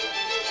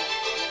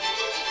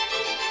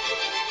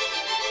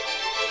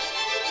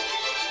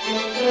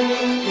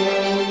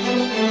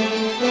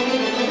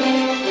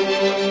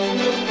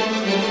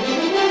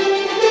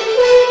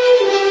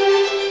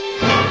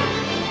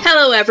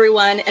Hello,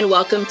 everyone, and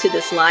welcome to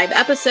this live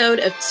episode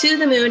of To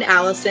the Moon,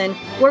 Allison,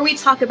 where we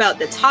talk about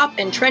the top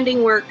and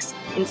trending works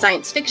in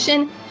science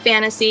fiction,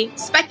 fantasy,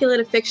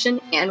 speculative fiction,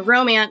 and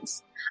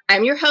romance.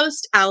 I'm your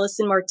host,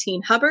 Allison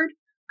Martine Hubbard.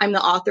 I'm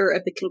the author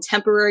of the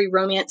contemporary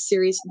romance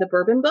series, The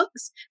Bourbon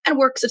Books, and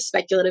works of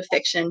speculative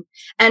fiction.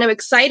 And I'm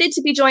excited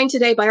to be joined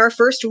today by our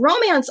first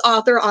romance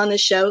author on the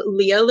show,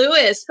 Leah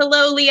Lewis.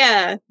 Hello,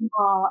 Leah.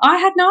 Oh, I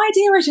had no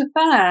idea it was your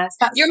first.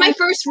 You're my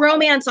first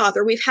romance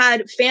author. We've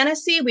had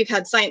fantasy, we've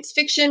had science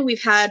fiction,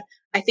 we've had,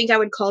 I think I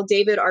would call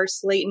David R.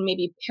 Slayton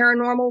maybe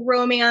paranormal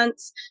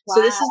romance. Wow.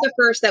 So this is the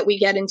first that we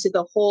get into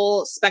the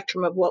whole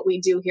spectrum of what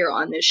we do here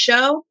on this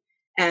show.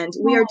 And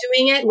we are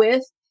doing it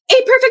with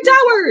 8 Perfect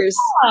Hours.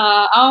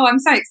 Oh, I'm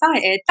so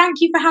excited.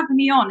 Thank you for having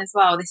me on as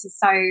well. This is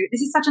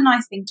such a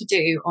nice thing to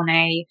do on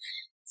a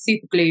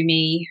super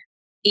gloomy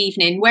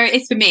evening, where it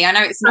is for me. I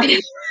know it's not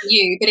evening for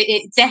you, but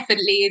it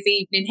definitely is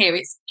evening here.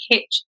 It's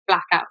pitch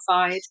black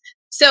outside.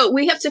 So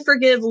we have to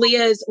forgive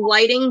Leah's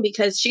lighting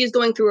because she is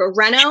going through a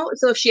reno.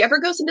 So if she ever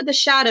goes into the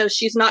shadows,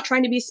 she's not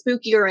trying to be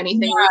spooky or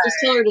anything. No. We'll just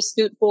tell her to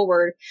scoot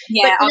forward.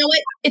 Yeah, but you know what?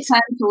 It's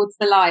turn towards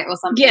the light or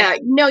something. Yeah,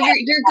 no, you're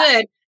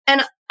good.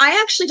 And I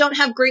actually don't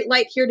have great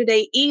light here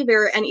today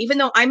either. And even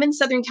though I'm in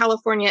Southern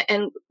California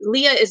and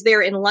Leah is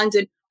there in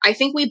London, I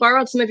think we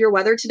borrowed some of your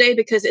weather today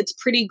because it's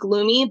pretty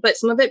gloomy, but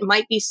some of it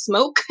might be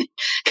smoke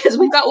because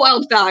we've got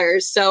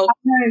wildfires. So,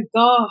 oh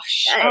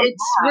gosh,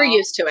 we're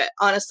used to it.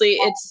 Honestly,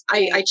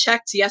 I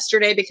checked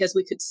yesterday because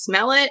we could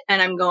smell it,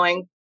 and I'm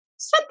going,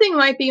 something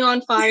might be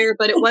on fire,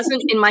 but it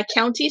wasn't in my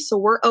county, so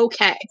we're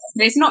okay.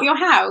 It's not your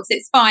house.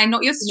 It's fine.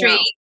 Not your street.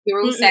 No.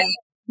 You're all safe.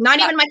 Not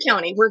even my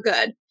county. We're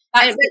good.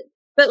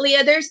 But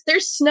Leah, there's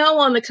snow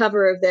on the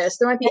cover of this.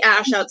 There might be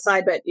ash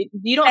outside, but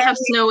you don't have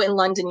snow in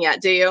London yet,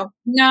 do you?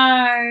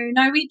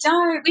 No, we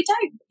don't. We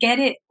don't get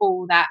it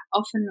all that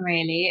often,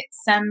 really.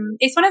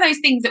 It's one of those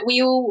things that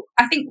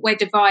I think we're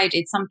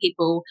divided. Some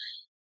people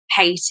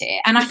hate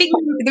it, and I think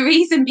the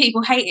reason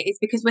people hate it is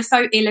because we're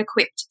so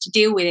ill-equipped to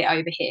deal with it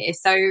over here.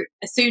 So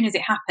as soon as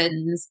it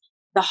happens,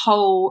 the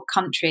whole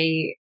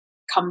country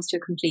comes to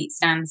a complete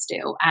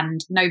standstill,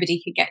 and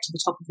nobody could get to the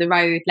top of the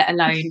road, let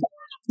alone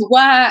to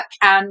work.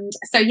 And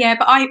so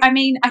but I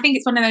mean I think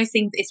it's one of those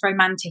things. It's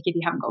romantic if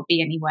you haven't got to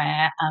be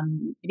anywhere.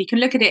 If you can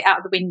look at it out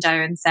of the window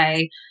and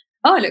say,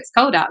 oh, it looks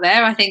cold out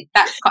there, I think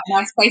that's quite a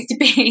nice place to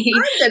be.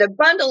 I'm gonna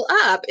bundle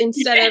up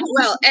instead of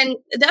and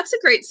that's a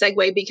great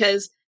segue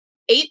because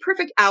 8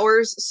 Perfect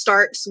Hours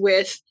starts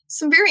with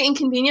some very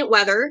inconvenient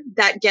weather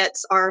that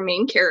gets our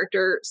main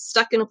character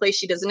stuck in a place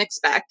she doesn't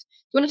expect.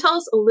 Do you want to tell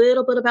us a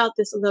little bit about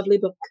this lovely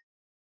book?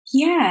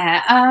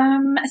 Yeah.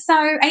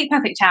 So 8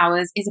 Perfect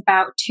Hours is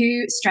about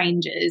 2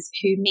 strangers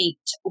who meet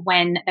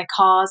when their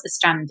cars are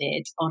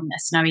stranded on a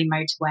snowy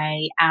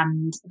motorway,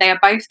 and they are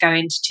both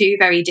going to 2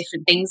 very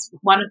different things.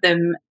 One of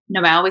them,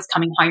 Noel, is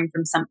coming home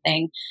from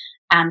something,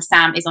 and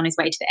Sam is on his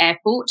way to the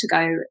airport to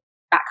go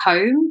back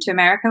home to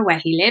America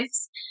where he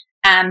lives.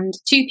 And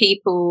 2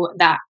 people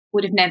that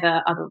would have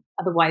never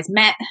otherwise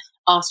met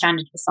are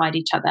stranded beside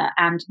each other.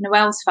 And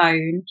Noel's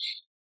phone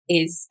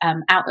is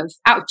out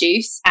of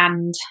juice,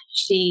 and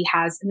she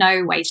has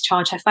no way to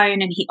charge her phone,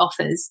 and he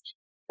offers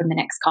from the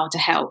next car to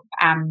help.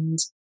 And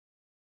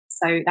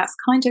so that's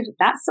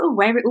sort of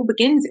where it all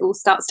begins. It all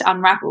starts to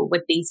unravel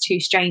with these 2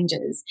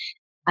 strangers,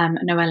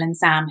 Noel and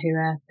Sam, who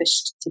are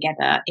pushed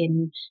together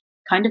in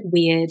kind of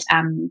weird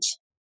and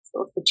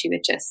sort of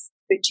fortuitous,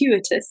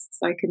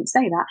 so I couldn't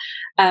say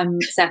that,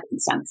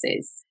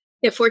 circumstances.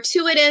 Yeah,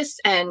 fortuitous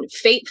and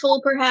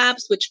fateful,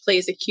 perhaps, which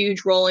plays a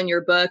huge role in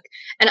your book.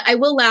 And I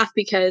will laugh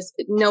because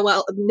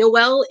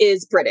Noel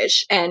is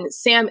British and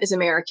Sam is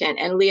American.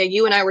 And Leah,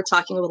 you and I were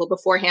talking a little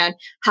beforehand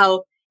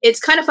how it's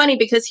kind of funny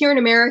because here in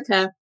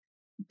America,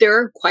 there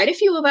are quite a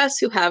few of us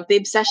who have the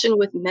obsession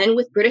with men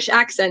with British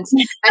accents.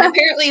 And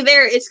apparently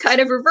there it's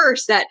kind of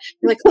reversed that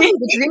you're like, oh,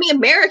 the dreamy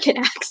American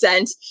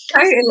accent.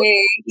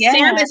 Totally. Yeah.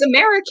 Sam is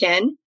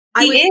American.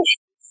 He is.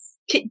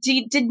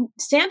 Did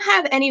Sam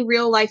have any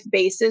real life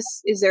basis?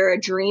 Is there a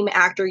dream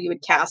actor you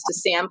would cast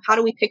as Sam? How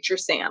do we picture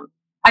Sam?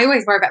 I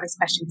always worry about this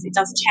question because it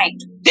does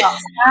change. But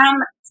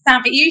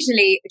Sam, it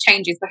usually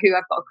changes for who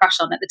I've got a crush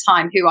on at the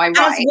time, who I write.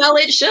 As well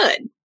it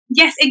should.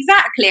 Yes,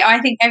 exactly. I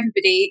think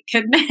everybody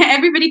can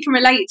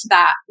relate to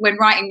that when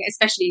writing,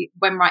 especially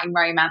when writing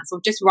romance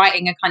or just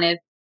writing a kind of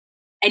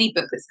any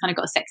book that's kind of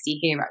got a sexy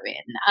hero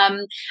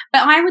in.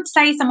 But I would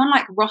say someone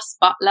like Ross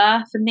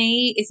Butler for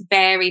me is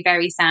very,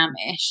 very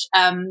Samish.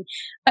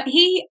 But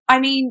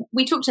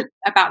we talked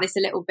about this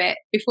a little bit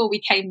before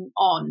we came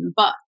on,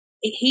 but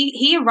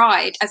he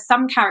arrived as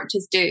some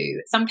characters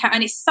do.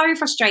 And it's so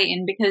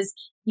frustrating because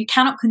you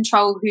cannot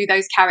control who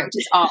those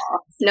characters are.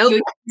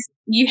 Nope.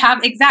 You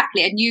have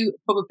exactly, and you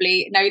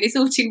probably know this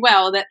all too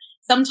well, that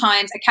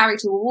sometimes a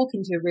character will walk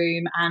into a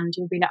room and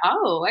you'll be like,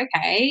 oh,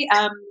 okay,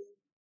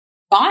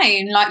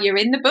 fine, like you're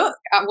in the book.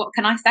 What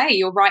can I say?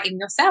 You're writing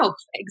yourself.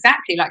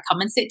 Exactly. Like,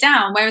 come and sit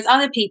down. Whereas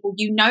other people,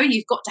 you know,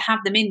 you've got to have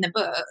them in the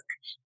book,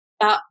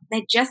 but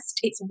they're just,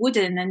 it's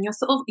wooden, and you're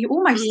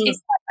almost,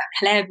 it's like that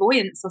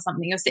clairvoyance or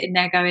something. You're sitting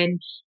there going,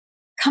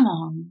 come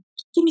on,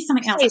 give me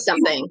something else. Say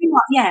something.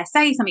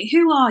 Say something.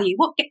 Who are you?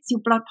 What gets your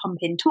blood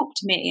pumping? Talk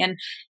to me. And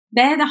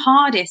they're the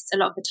hardest a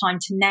lot of the time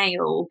to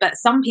nail. But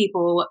some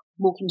people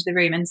walk into the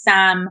room, and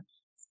Sam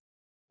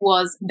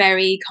was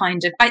very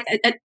kind of,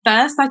 at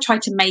first I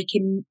tried to make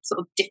him sort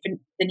of different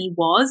than he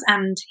was,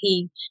 and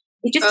he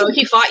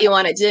fought you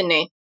on it, didn't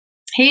he?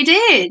 He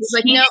did. He's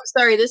like, no,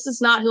 sorry, this is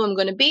not who I'm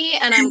going to be,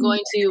 and I'm going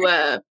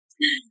to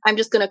I'm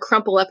just going to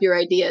crumple up your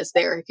ideas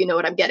there, if you know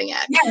what I'm getting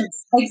at. Yes,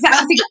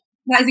 exactly.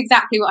 That is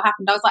exactly what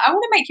happened. I was like, I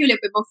want to make you a little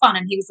bit more fun,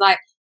 and he was like,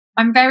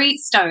 I'm very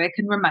stoic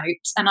and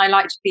remote, and I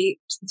like to be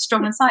the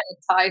strong and silent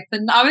type.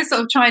 And I was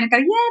sort of trying to go,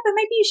 yeah, but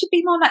maybe you should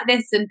be more like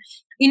this. And,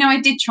 you know,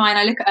 I did try, and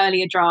I look at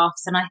earlier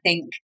drafts, and I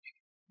think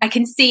I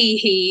can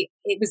see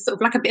it was sort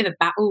of like a bit of a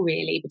battle,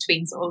 really,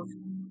 between sort of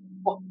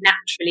what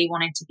naturally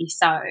wanted to be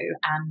so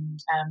and,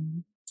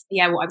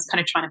 what I was kind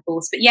of trying to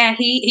force. But yeah,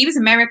 he was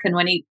American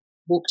when he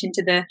walked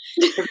into the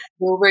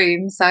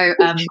room. So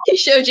he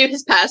showed you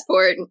his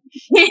passport and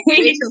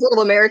his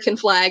little American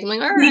flag. I'm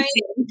like, all right,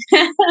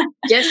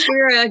 guess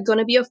you're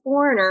gonna be a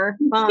foreigner.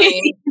 Fine.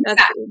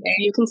 Exactly.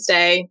 You can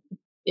stay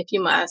if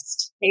you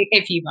must.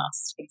 If you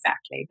must.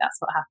 Exactly. That's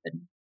what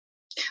happened.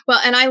 Well,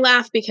 and I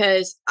laugh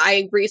because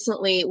I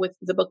recently, with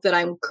the book that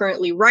I'm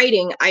currently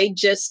writing, I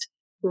just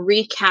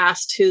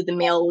recast who the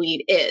male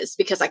lead is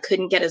because I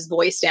couldn't get his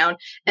voice down.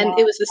 And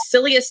it was the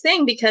silliest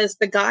thing because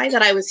the guy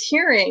that I was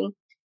hearing,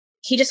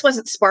 he just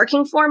wasn't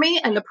sparking for me.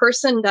 And the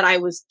person that I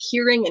was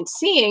hearing and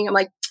seeing, I'm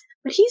like,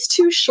 but he's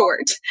too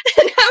short.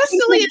 And how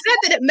silly is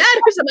that it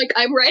matters? I'm like,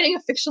 I'm writing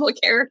a fictional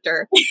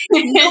character.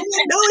 No one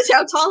knows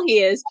how tall he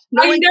is.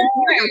 No one knows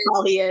how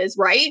tall he is,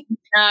 right?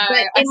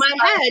 But in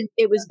my head,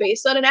 it was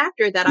based on an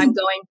actor that I'm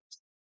going,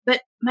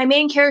 but my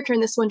main character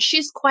in this one,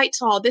 she's quite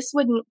tall. This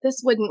wouldn't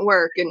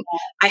work. And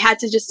I had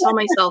to just tell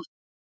myself,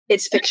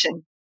 it's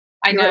fiction.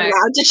 I know. You're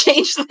allowed to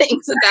change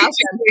things about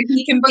him.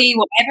 He can be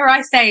whatever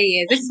I say he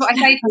is. This is what I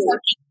say to myself.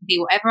 He can be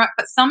whatever.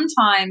 But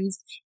sometimes,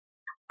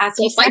 as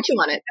he'll fight you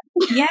on it.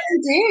 Yeah,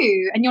 you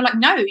do. And you're like,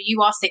 no,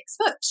 you are 6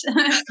 foot.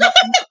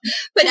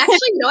 But actually,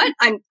 you know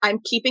what? I'm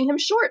keeping him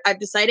short. I've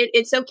decided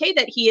it's okay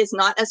that he is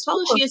not as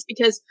tall as she is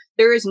because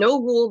there is no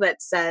rule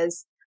that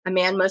says a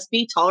man must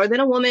be taller than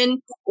a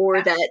woman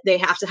or that they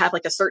have to have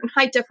like a certain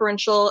height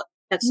differential.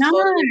 That's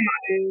totally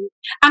fine.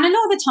 And a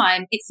lot of the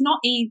time, it's not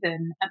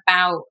even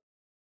about,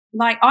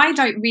 like, I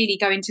don't really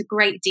go into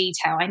great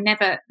detail. I never,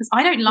 because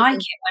I don't like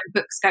it when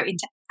books go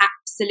into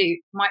absolute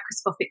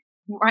microscopic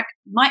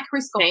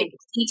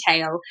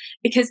detail,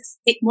 because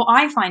what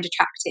I find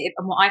attractive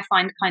and what I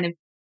find kind of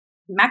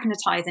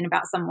magnetizing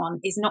about someone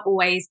is not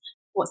always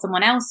what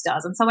someone else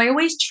does. And so I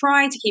always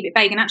try to keep it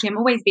vague. And actually, I'm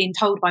always being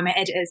told by my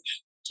editors,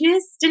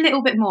 just a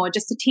little bit more,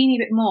 just a teeny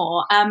bit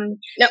more.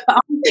 But I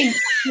think,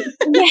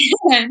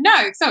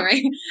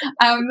 sorry.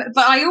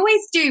 But I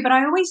always do, but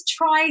I always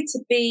try to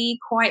be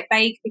quite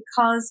vague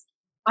because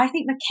I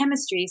think the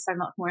chemistry is so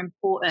much more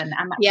important.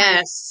 And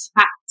yes.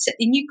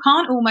 And you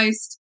can't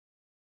almost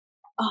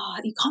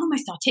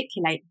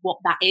articulate what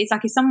that is.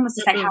 Like if someone was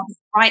to say, how to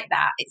write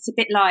that, it's a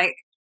bit like,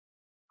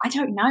 I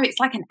don't know. It's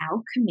like an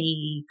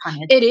alchemy kind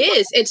of. It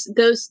is. It's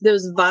those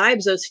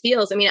vibes, those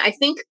feels. I mean, I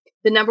think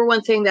the number one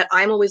thing that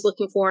I'm always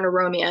looking for in a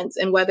romance,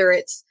 and whether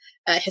it's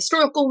a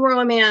historical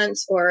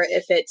romance or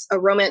if it's a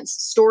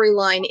romance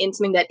storyline in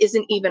something that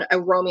isn't even a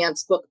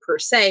romance book per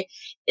se,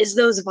 is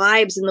those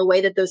vibes and the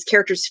way that those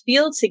characters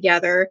feel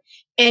together.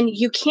 And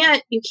you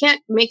can't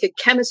make a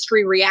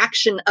chemistry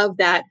reaction of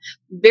that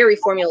very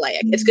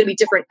formulaic. It's going to be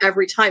different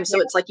every time. So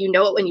it's like, you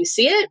know it when you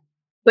see it,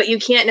 but you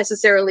can't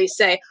necessarily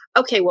say,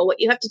 okay, well, what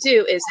you have to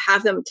do is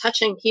have them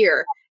touching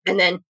here and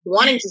then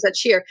wanting to touch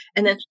here,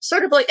 and then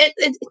sort of like,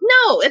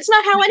 no, it's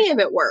not how any of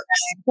it works.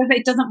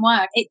 It doesn't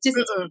work. It just,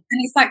 and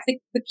it's like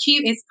the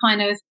cutest kind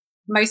of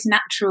most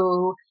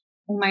natural,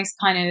 almost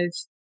kind of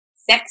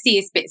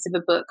sexiest bits of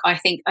a book, I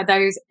think, are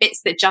those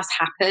bits that just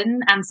happen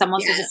and someone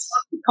says a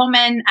snarky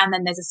comment and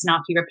then there's a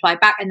snarky reply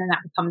back and then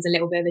that becomes a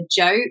little bit of a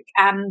joke.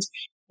 And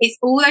it's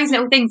all those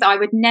little things that I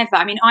would never,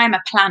 I mean, I am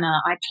a planner.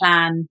 I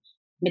plan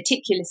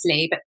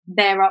meticulously, but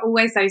there are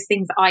always those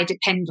things that I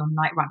depend on,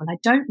 like, right, well, I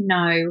don't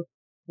know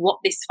what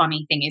this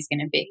funny thing is going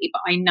to be,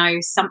 but I know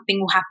something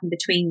will happen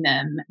between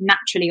them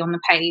naturally on the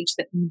page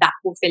that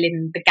will fill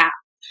in the gap.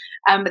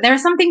 But there are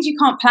some things you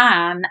can't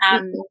plan,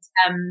 and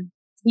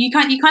you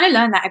kind of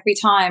learn that every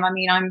time. I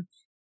mean, I'm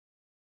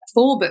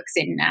 4 books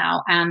in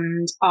now,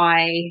 and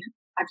I've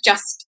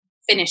just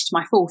finished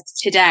my 4th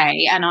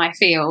today, and I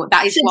feel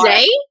that is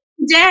today.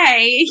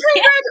 Yeah.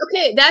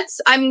 Okay,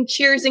 I'm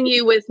cheersing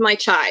you with my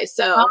chai.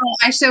 So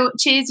I shall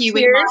cheers you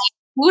with my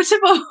water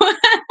bottle.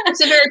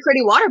 It's a very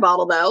pretty water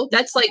bottle, though.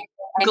 That's like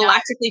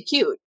galactically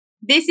cute.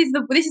 This is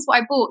what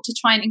I bought to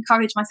try and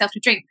encourage myself to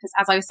drink, because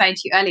as I was saying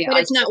to you earlier,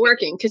 but it's not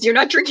working because you're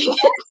not drinking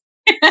it.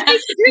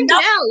 Drink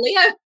now,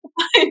 Leah.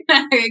 I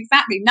know,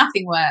 exactly.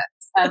 Nothing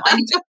works. I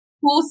need to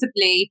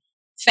forcibly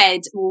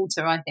fed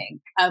water, I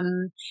think.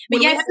 But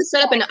we have to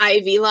set up an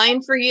IV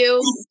line for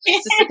you to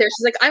sit there.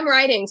 She's like, I'm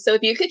writing, so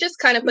if you could just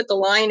kind of put the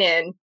line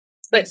in,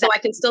 but so I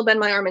can still bend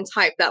my arm and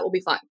type, that will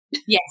be fine.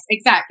 Yes,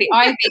 exactly.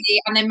 IV,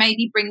 and then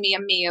maybe bring me a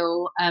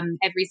meal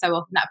every so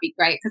often. That'd be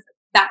great, because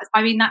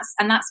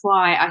that's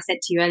why I said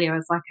to you earlier, I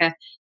was like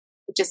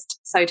just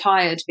so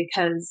tired,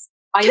 because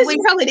you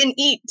probably didn't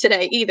eat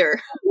today either.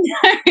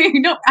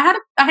 No, I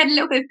had a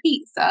little bit of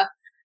pizza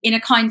in a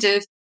kind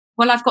of,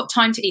 well, I've got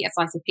time to eat a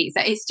slice of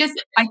pizza. It's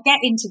just, I get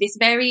into this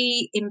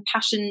very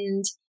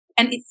impassioned,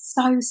 and it's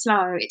so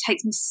slow. It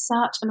takes me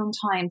such a long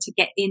time to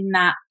get in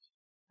that.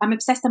 I'm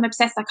obsessed.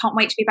 I can't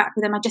wait to be back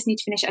with them. I just need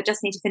to finish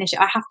it.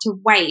 I have to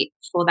wait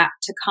for that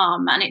to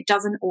come, and it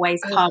doesn't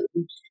always come.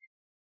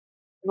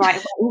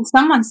 Right. Well,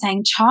 someone's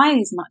saying chai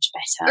is much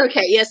better.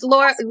 Okay. Yes.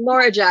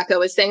 Laura Jacko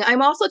was saying,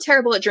 I'm also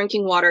terrible at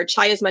drinking water.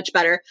 Chai is much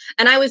better.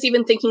 And I was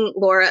even thinking,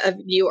 Laura, of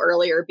you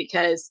earlier,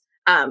 because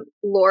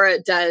Laura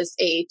does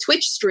a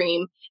Twitch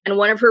stream, and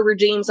one of her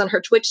regimes on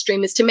her Twitch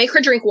stream is to make her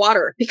drink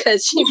water,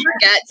 because she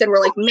forgets, and we're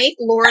like, make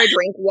Laura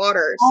drink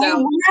water.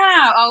 So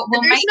wow.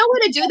 Well, there's no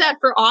way to do that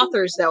for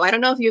authors, though. I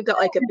don't know if you've got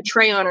like a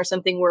Patreon or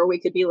something where we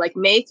could be like,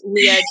 make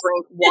Leah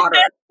drink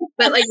water.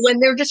 But like when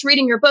they're just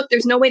reading your book,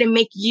 there's no way to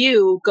make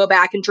you go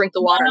back and drink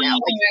the water now.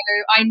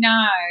 I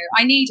know.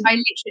 I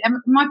literally,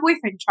 my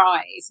boyfriend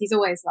tries. He's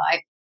always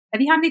like,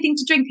 have you had anything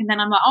to drink? And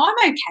then I'm like, oh,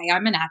 I'm okay.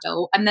 I'm an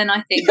adult. And then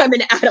I think I'm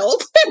an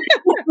adult.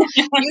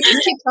 You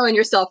just keep telling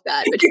yourself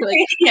that, but you're like,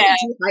 yeah,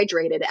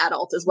 dehydrated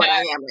adult is what I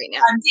am right now.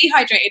 I'm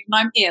dehydrated and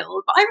I'm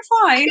ill, but I'm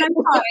fine.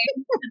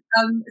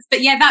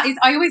 But yeah,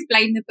 I always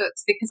blame the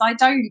books, because I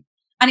don't,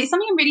 and it's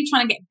something I'm really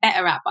trying to get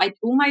better at, but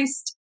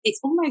it's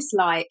almost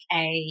like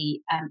a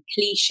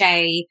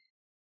cliche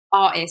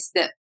artist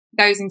that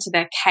goes into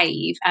their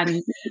cave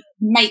and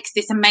makes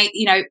this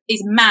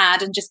is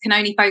mad and just can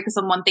only focus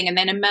on one thing, and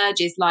then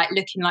emerges like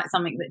looking like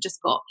something that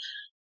just got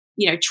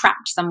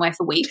trapped somewhere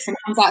for weeks, and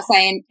comes out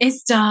saying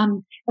it's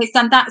done.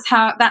 That's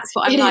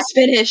what I'm like. It is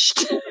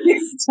finished.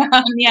 It's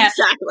done. Yeah,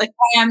 exactly.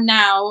 I am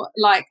now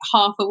like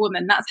half a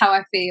woman. That's how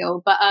I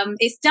feel. But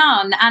it's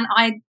done, and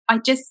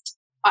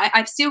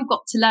I've still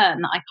got to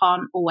learn that I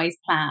can't always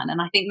plan,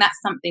 and I think that's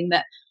something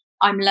that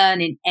I'm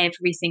learning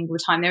every single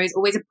time. There is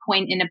always a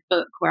point in a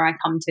book where I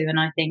come to and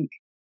I think,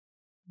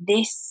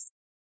 this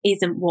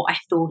isn't what I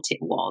thought it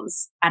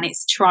was, and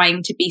it's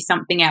trying to be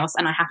something else,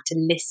 and I have to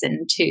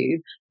listen to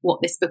what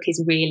this book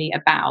is really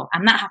about.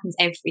 And that happens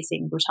every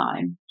single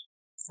time.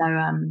 So,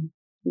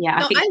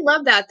 yeah. I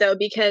love that, though,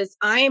 because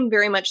I am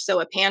very much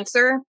so a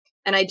pantser,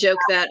 and I joke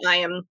that I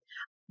am.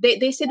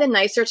 They say the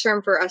nicer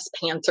term for us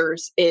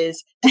pantsers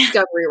is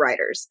discovery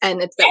writers. And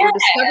it's that we're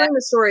discovering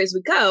the story as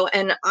we go.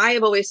 And I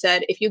have always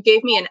said, if you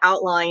gave me an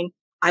outline,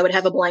 I would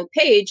have a blank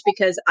page,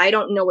 because I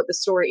don't know what the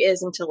story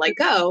is until I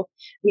go.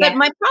 Yeah. But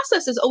my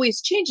process is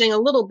always changing a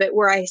little bit,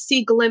 where I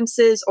see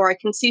glimpses, or I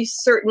can see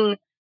certain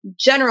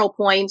general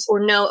points,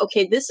 or know,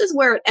 okay, this is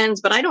where it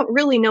ends, but I don't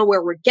really know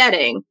where we're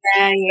getting.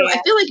 So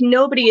I feel like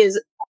nobody is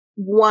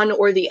one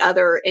or the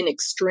other in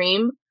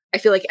extreme. I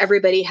feel like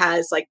everybody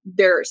has, like,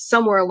 they're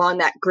somewhere along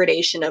that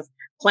gradation of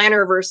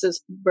planner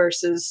versus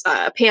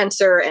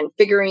pantser, and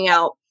figuring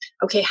out,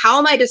 okay, how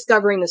am I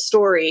discovering the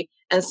story?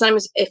 And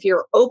sometimes if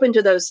you're open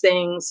to those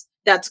things,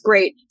 that's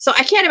great. So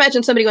I can't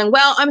imagine somebody going,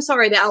 well, I'm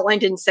sorry, the outline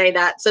didn't say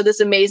that. So this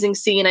amazing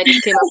scene I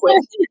just came up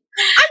with,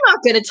 I'm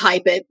not going to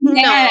type it.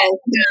 No.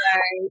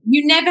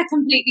 You never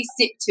completely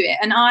stick to it.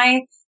 And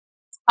I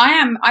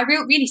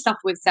really suffer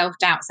with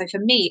self-doubt. So for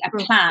me, a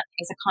plan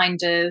is a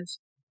kind of,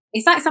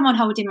 it's like someone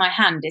holding my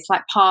hand. It's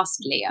like past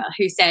Leah,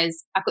 who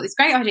says, I've got this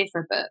great idea for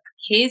a book.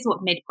 Here's what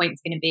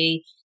midpoint's going to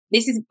be.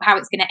 This is how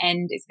it's going to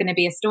end. It's going to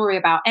be a story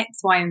about X,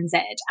 Y, and Z.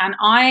 And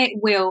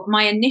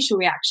my initial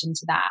reaction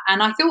to that,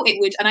 and I thought it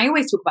would, and I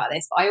always talk about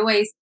this, but I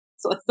always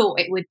sort of thought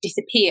it would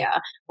disappear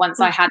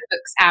once I had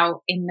books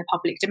out in the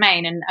public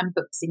domain and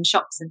books in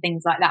shops and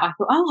things like that. I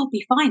thought, oh, I'll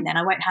be fine then.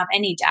 I won't have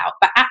any doubt.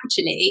 But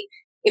actually,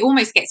 it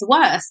almost gets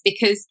worse,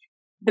 because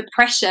the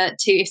pressure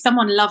to, if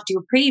someone loved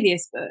your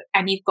previous book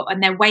and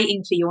they're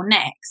waiting for your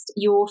next,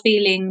 you're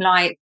feeling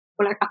like,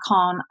 well, I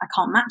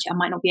can't match it. I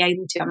might not be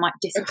able to. I might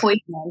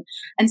disappoint them.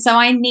 And so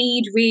I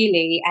need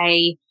really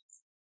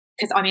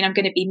because I'm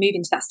going to be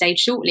moving to that stage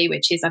shortly,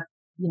 which is I've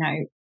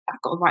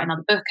got to write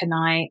another book, and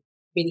I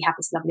really have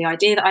this lovely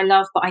idea that I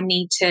love, but I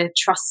need to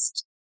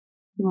trust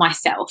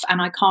myself,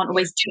 and I can't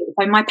always do it.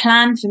 So my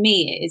plan for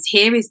me is,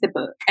 here is the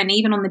book. And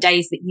even on the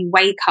days that you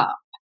wake up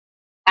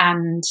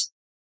and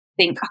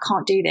think, I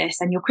can't do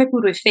this, and you're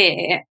crippled with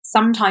fear,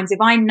 sometimes if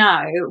I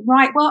know,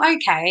 right, well,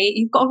 okay,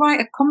 you've got to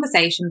write a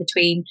conversation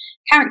between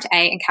character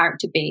A and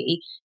character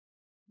B.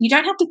 You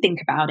don't have to think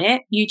about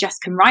it. You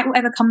just can write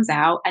whatever comes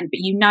out, and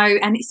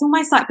it's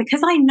almost like,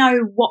 because I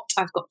know what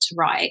I've got to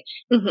write,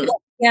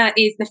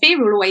 the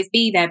fear will always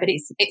be there, but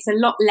it's a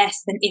lot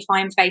less than if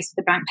I'm faced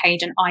with a blank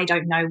page and I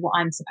don't know what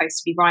I'm supposed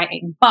to be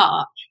writing.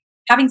 But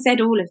having said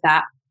all of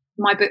that,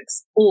 my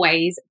books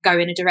always go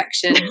in a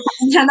direction.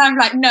 And I'm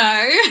like,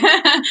 no,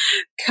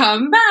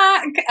 come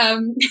back.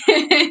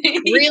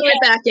 Reel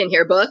it back in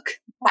here, book.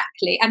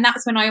 Exactly. And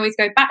that's when I always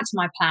go back to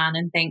my plan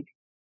and think,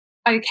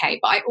 okay,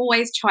 but I'm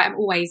always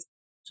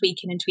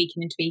tweaking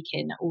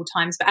at all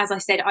times. But as I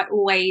said, I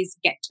always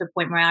get to a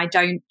point where I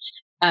don't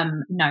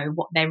know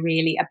what they're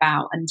really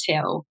about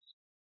until,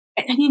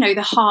 and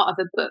the heart of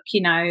a book,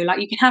 like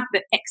you can have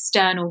the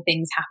external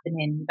things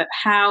happening, but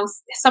how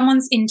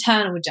someone's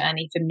internal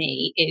journey for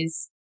me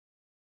is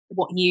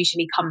what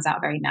usually comes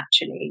out very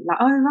naturally. Like,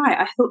 oh, right,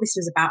 I thought this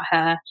was about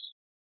her,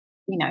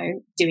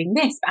 doing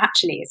this, but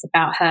actually it's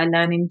about her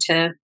learning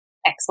to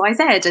X, Y,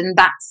 Z. And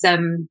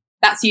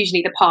that's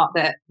usually the part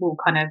that will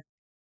kind of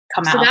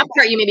come out. So that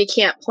part you maybe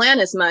can't plan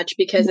as much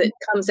because it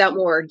comes out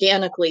more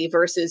organically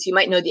versus you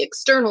might know the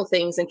external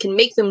things and can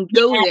make them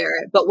go there.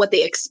 But what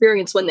they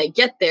experience when they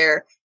get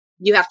there,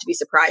 you have to be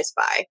surprised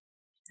by.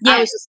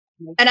 Yeah.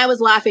 I was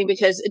laughing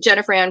because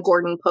Jennifer Ann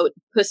Gordon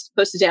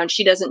posted down,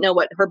 she doesn't know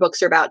what her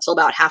books are about till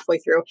about halfway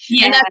through.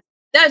 Yeah. And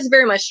that is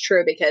very much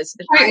true because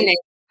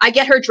I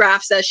get her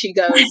drafts as she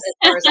goes, as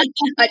far as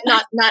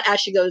not as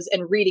she goes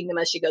and reading them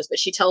as she goes, but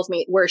she tells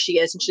me where she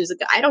is. And she's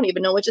like, I don't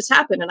even know what just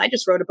happened. And I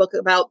just wrote a book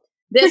about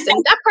this,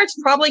 and that part's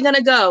probably going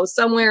to go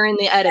somewhere in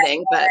the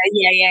editing. But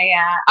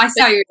yeah. I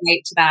so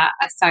relate to that.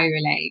 I so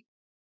relate.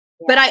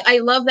 Yeah. But I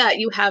love that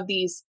you have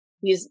the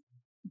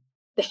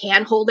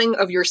hand holding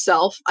of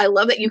yourself. I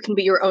love that you can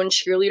be your own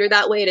cheerleader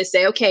that way to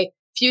say, okay,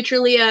 future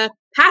Leah,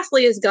 past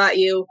Leah's got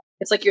you.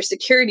 It's like your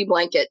security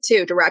blanket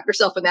too, to wrap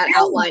yourself in that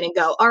outline and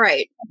go, all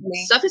right,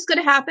 stuff is going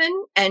to happen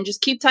and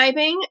just keep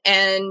typing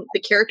and the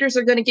characters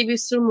are going to give you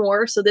some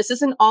more. So this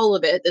isn't all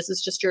of it. This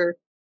is just your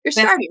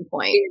starting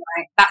point.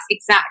 Right. That's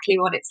exactly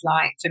what it's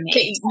like for me.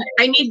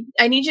 Okay,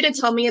 I need you to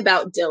tell me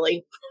about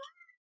Dilly.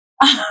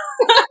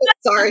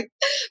 Sorry.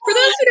 For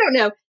those who don't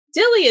know,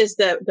 Dilly is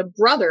the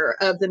brother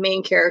of the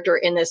main character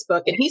in this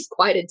book, and he's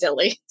quite a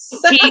Dilly. So.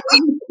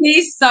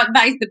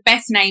 That is the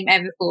best name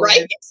ever for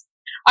him.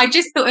 I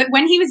just thought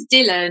when he was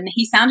Dylan,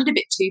 he sounded a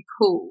bit too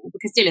cool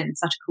because Dylan's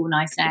such a cool,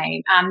 nice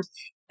name. And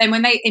then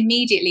when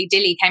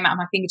Dilly came out of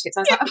my fingertips,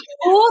 I was like, of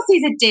course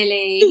he's a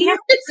Dilly. He has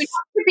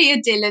to be a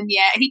Dylan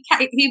yet.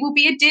 He will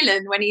be a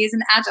Dylan when he is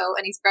an adult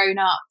and he's grown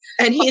up.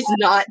 And he's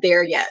not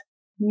there yet.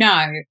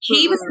 No,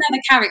 he was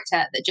another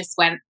character that just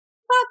went,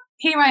 well,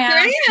 here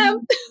I am.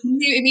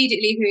 Knew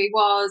immediately who he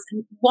was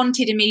and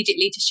wanted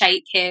immediately to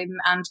shake him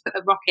and put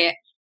a rocket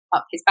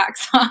up his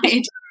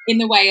backside in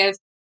the way of,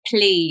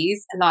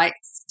 please, like,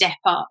 step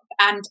up.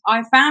 And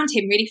I found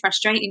him really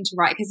frustrating to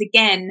write because,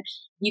 again,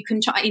 you can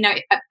try, in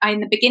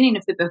the beginning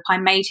of the book, I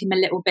made him a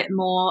little bit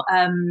more,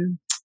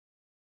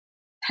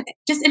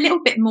 just a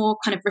little bit more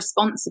kind of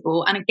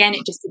responsible. And again,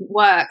 it just didn't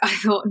work. I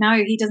thought,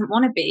 no, he doesn't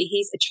want to be.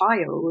 He's a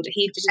child.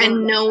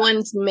 And no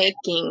one's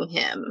making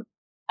him.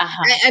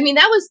 I mean,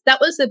 that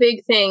was the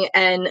big thing.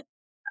 And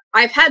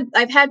I've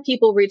had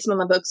people read some of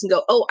my books and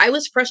go, oh, I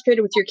was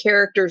frustrated with your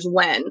characters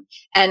when,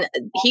 and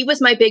he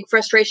was my big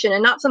frustration,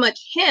 and not so much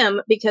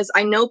him because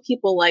I know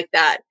people like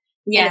that.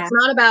 Yeah. And it's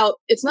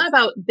not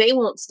about they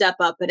won't step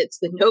up, but it's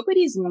that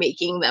nobody's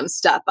making them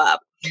step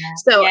up. Yeah.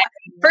 So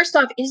first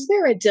off, is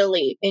there a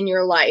Dilly in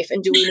your life?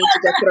 And do we need to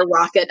go put a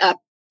rocket up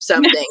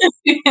something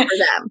for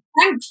them?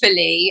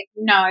 Thankfully,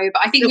 no,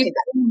 but I think we've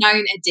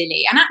known a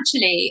Dilly. And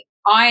actually,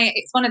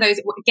 it's one of those,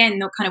 again,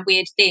 the kind of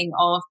weird thing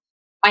of,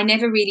 I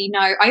never really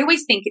know. I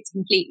always think it's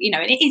complete,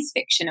 and it is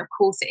fiction. Of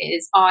course it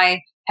is.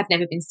 I have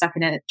never been stuck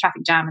in a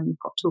traffic jam and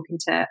got talking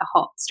to a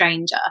hot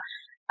stranger.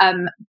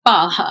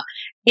 But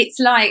it's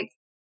like,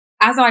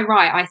 as I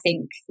write, I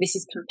think this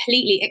is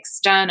completely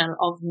external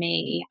of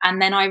me.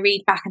 And then I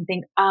read back and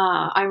think,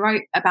 I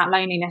wrote about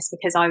loneliness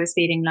because I was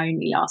feeling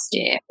lonely last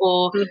year.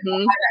 Or I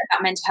wrote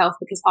about mental health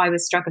because I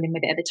was struggling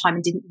with it at the time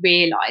and didn't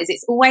realise.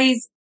 It's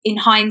always in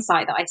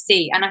hindsight that I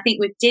see. And I think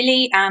with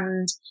Dilly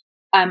and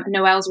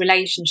Noelle's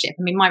relationship,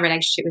 I mean, my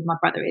relationship with my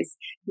brother is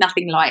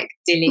nothing like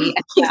Dilly.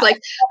 He's like,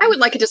 I would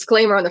like a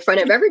disclaimer on the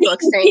front of every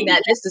book saying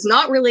that this is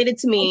not related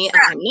to me.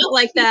 Exactly. I'm not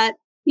like that.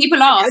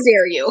 People ask, how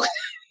dare you?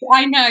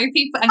 I know,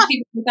 people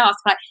would ask,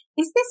 like,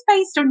 is this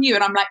based on you?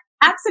 And I'm like,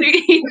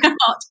 absolutely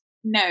not.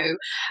 No.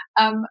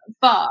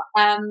 But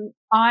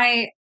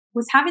I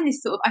was having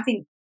this sort of, I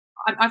think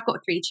I've got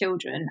 3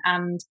 children,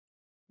 and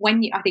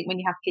when you have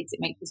kids, it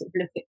makes you sort of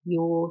look at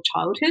your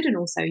childhood and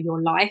also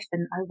your life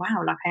and, oh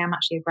wow, like I am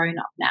actually a grown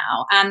up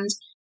now. And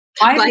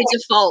by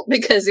default,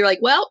 because you're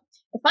like, well,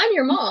 if I'm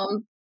your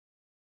mom,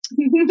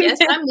 yes,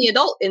 I'm the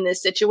adult in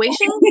this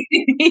situation.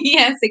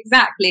 Yes,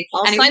 exactly.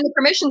 I'll sign the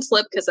permission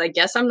slip because I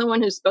guess I'm the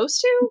one who's supposed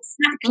to.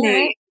 Exactly.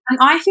 Right. And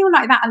I feel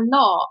like that a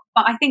lot.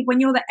 But I think when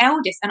you're the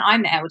eldest, and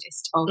I'm the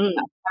eldest of my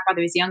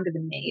brother is younger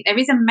than me, there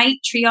is a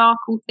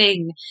matriarchal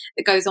thing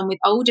that goes on with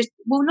older,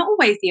 well, not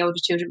always the older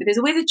children, but there's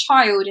always a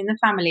child in the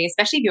family,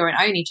 especially if you're an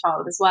only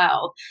child as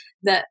well,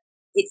 that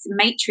it's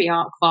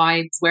matriarch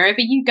vibes wherever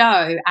you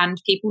go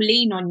and people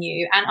lean on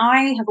you. And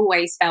I have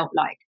always felt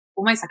like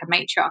almost like a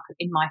matriarch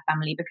in my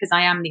family because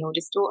I am the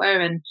oldest daughter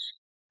and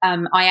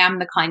I am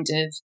the kind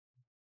of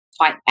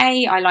type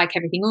A. I like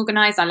everything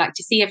organized. I like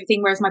to see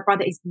everything. Whereas my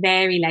brother is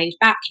very laid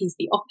back. He's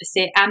the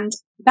opposite. And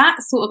that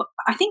sort of,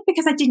 I think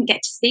because I didn't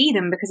get to see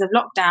them because of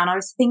lockdown, I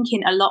was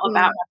thinking a lot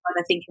about my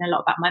brother, thinking a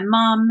lot about my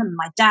mum and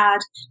my dad.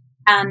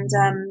 And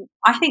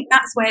I think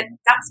that's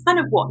kind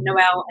of what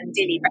Noelle and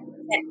Dilly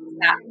represent,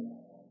 that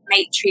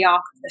matriarch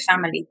of the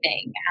family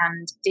thing.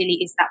 And Dilly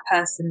is that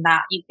person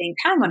that you think,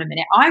 hang on a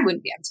minute, I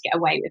wouldn't be able to get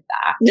away with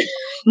that.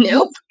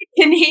 Nope.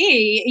 Can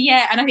he?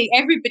 Yeah. And I think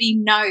everybody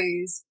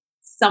knows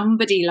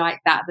somebody like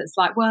that that's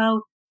like,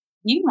 well,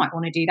 you might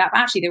want to do that, but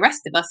actually the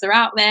rest of us are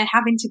out there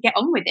having to get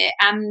on with it.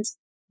 And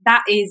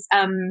that is,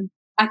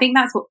 I think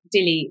that's what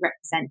Dilly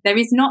represents. There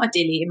is not a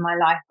Dilly in my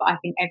life, but I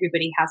think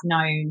everybody has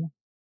known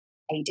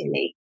a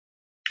Dilly.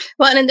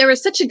 Well, and there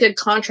was such a good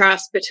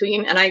contrast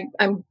between, and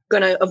I'm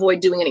going to avoid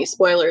doing any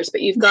spoilers,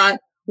 but you've got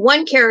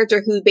one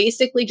character who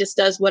basically just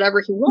does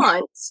whatever he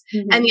wants,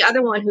 and the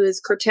other one who has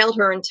curtailed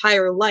her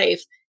entire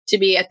life to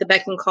be at the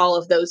beck and call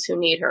of those who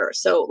need her.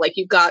 So like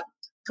you've got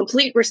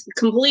complete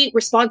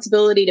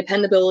responsibility,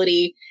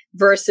 dependability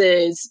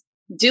versus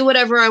do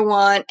whatever I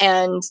want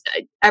and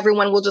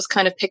everyone will just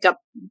kind of pick up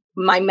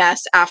my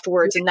mess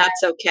afterwards and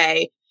that's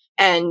okay.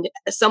 And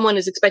someone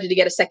is expected to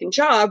get a second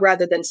job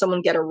rather than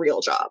someone get a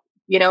real job.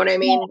 You know what I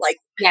mean? Like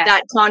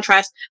that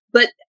contrast.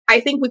 But I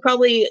think we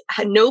probably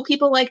know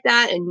people like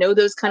that and know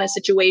those kind of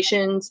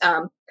situations.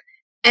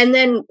 And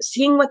then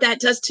seeing what that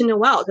does to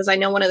Noelle, because I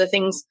know one of the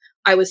things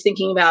I was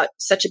thinking about,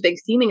 such a big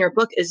theme in your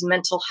book, is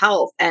mental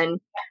health and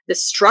the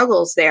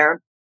struggles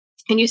there.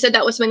 And you said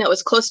that was something that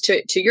was close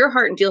to your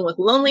heart and dealing with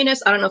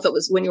loneliness. I don't know if it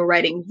was when you were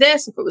writing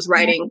this, if it was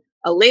writing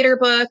a later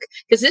book,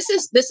 because this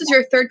is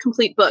your third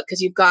complete book, because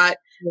you've got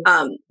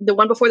the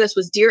one before this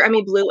was Dear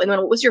Emmy Blue, and then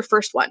what was your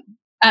first one?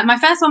 My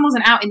first one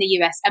wasn't out in the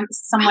US.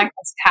 Somewhere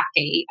Close to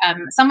Happy.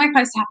 Somewhere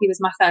Close to Happy was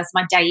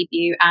my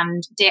debut,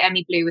 and Dear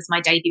Emmy Blue was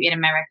my debut in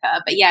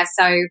America. But yeah,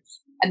 so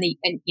the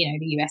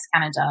US,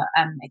 Canada,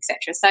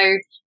 etc. So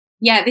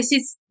yeah, this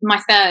is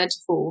my third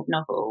full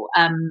novel.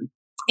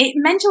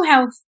 Mental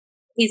health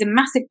is a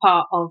massive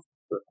part of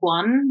book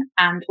one,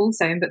 and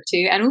also in book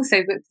two, and also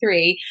book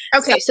three.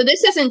 Okay, so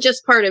this isn't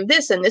just part of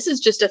this, and this is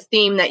just a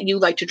theme that you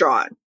like to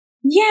draw on.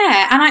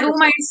 Yeah, and I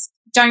almost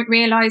don't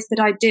realise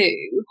that I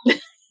do.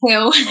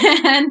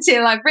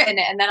 Until I've written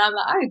it, and then I'm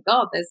like, oh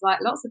god, there's like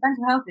lots of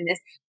mental health in this,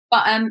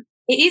 but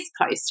it is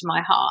close to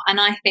my heart,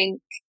 and I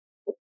think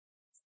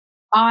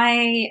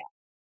I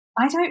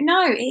don't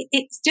know,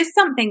 it's just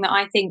something that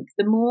I think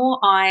the more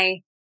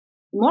I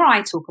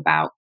talk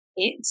about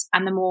it,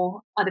 and the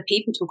more other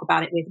people talk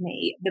about it with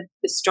me,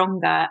 the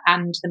stronger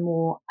and the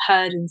more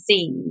heard and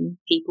seen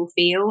people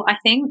feel, I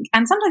think.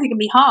 And sometimes it can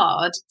be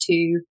hard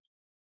to,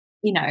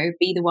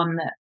 be the one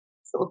that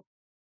sort of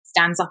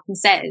stands up and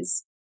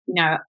says,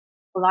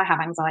 well, I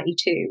have anxiety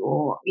too,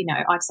 or,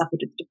 I've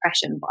suffered with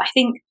depression. But I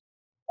think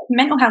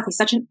mental health is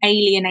such an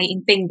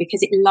alienating thing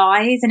because it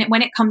lies, and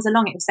when it comes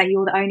along, it will say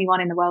you're the only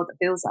one in the world that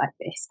feels like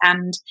this.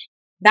 And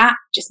that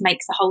just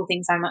makes the whole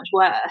thing so much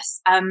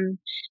worse.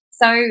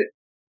 So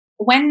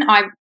when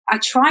I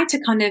try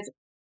to kind of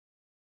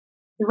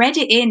thread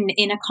it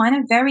in a kind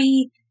of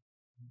very,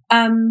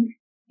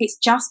 it's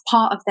just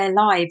part of their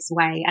lives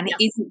way, and it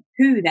isn't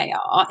who they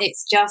are.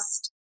 It's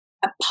just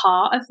a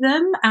part of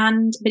them,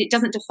 but it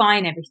doesn't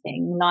define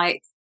everything.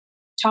 Like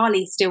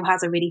Charlie still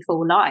has a really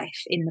full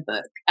life in the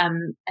book,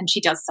 and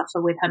she does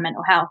suffer with her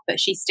mental health, but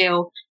she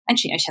still, and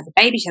she has a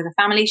baby, she has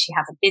a family, she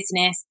has a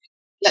business.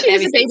 She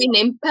has a baby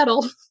named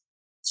Petal.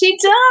 She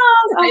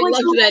does. I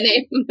love that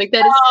name. Like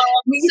that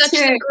is such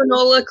a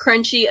granola,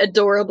 crunchy,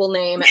 adorable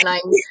name, and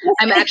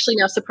I'm actually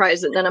now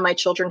surprised that none of my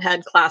children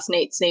had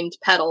classmates named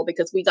Petal,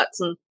 because we got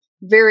some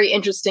very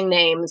interesting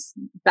names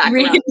back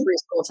around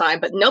preschool time,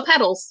 but no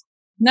Petals.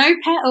 No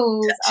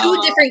petals.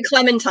 Two different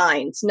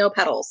clementines, no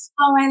petals.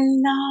 Oh, I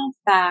love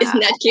that. Isn't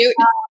that cute?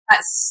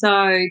 That's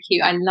so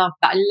cute. I love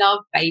that. I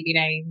love baby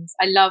names.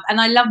 I love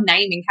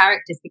naming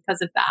characters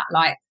because of that.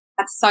 Like,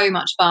 that's so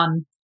much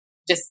fun.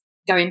 Just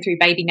going through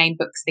baby name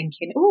books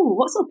thinking, oh,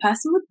 what sort of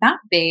person would that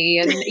be?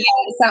 And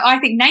so I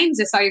think names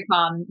are so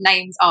fun.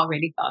 Names are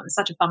really fun. It's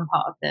such a fun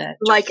part of the job.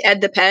 Like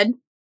Ed the Ped?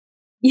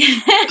 Yeah,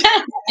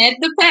 Ed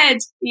the Ped.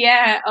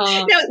 Yeah.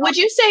 Now, would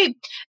you say,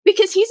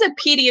 because he's a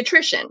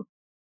pediatrician,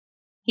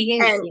 he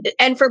is.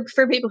 And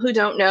for people who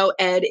don't know,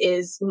 Ed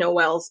is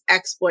Noelle's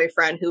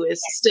ex-boyfriend, who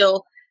is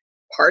still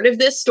part of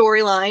this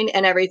storyline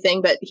and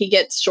everything, but he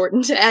gets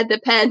shortened to Ed the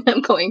Ped.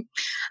 I'm going,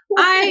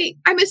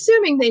 I'm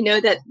assuming they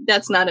know that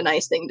that's not a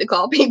nice thing to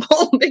call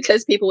people,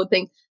 because people would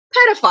think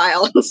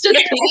pedophile instead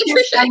of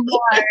pediatrician.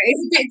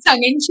 It's a bit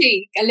tongue in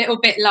cheek, a little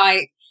bit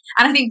like,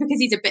 and I think because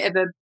he's a bit of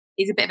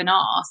an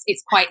arse,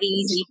 it's quite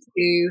easy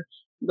to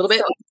a little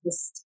bit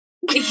just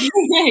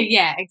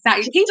yeah,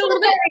 exactly.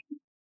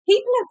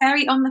 People are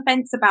very on the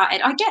fence about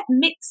it. I get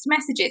mixed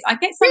messages. I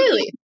get some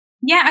really,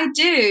 yeah, I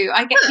do.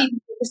 I get people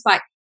just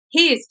like,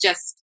 he is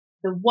just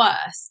the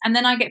worst, and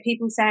then I get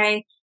people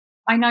say,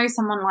 I know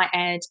someone like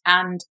Ed,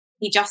 and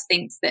he just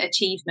thinks that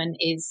achievement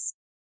is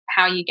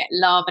how you get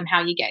love and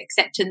how you get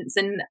acceptance.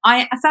 And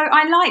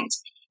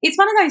it's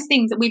one of those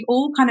things that we've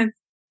all kind of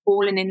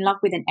fallen in love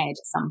with an Ed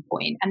at some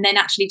point, and then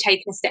actually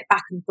taken a step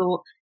back and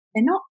thought,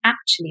 they're not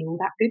actually all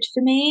that good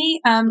for me.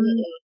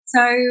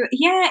 So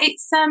yeah,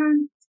 it's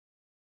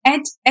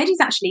Ed is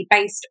actually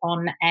based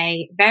on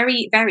a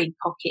very, very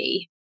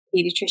cocky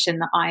pediatrician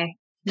that I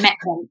met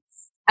once.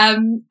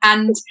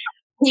 And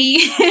he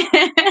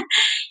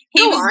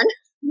he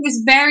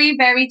was very,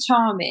 very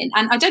charming.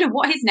 And I don't know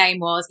what his name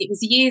was. It was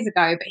years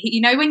ago, but he,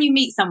 you know, when you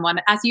meet someone,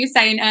 as you were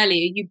saying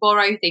earlier, you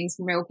borrow things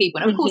from real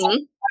people. And of course,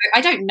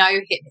 I don't know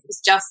him. It was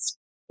just,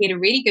 he had a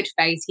really good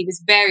face. He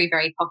was very,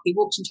 very cocky.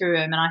 Walked into a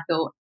room and I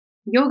thought,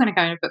 you're going to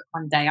go in a book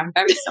one day. I'm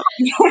very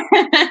sorry.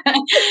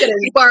 I'm going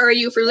to borrow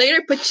you for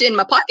later, put you in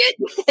my pocket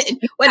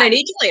when I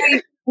need you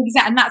later.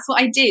 Exactly. And that's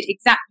what I did.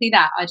 Exactly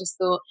that. I just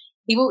thought,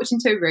 he walked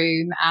into a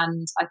room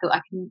and I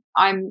thought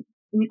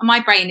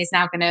my brain is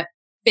now going to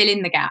fill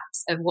in the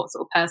gaps of what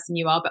sort of person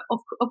you are. But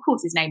of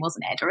course his name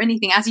wasn't Ed or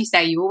anything. As you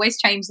say, you always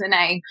change the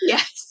name.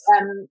 Yes.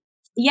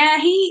 Yeah,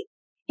 he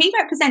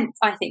represents,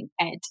 I think,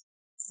 Ed,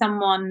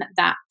 someone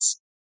that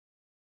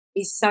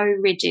is so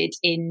rigid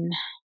in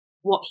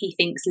what he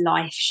thinks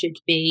life should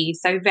be.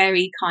 So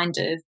very kind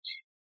of,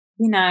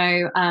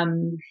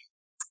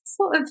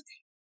 sort of,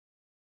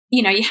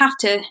 you have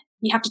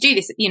to do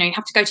this, you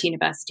have to go to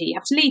university, you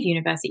have to leave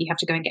university, you have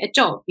to go and get a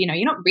job.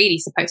 You're not really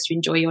supposed to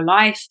enjoy your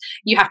life.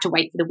 You have to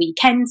wait for the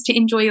weekends to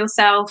enjoy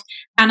yourself.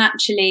 And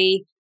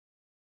actually,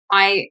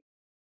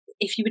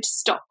 if you were to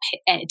stop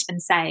Ed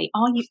and say,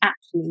 are you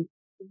actually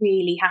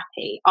really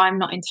happy? I'm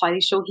not entirely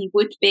sure he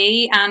would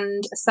be.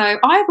 And so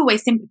I've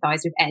always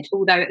sympathized with Ed,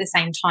 although at the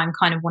same time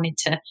kind of wanted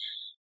to,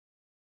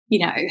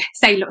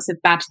 say lots of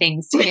bad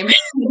things to him at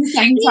the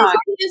same time.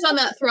 He is on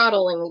that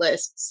throttling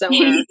list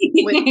somewhere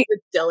with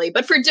Dilly,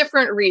 but for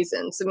different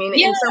reasons. I mean,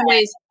 in some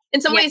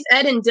ways,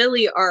 Ed and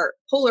Dilly are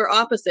polar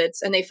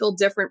opposites and they fill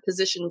different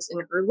positions in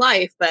her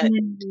life, but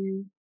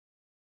I'm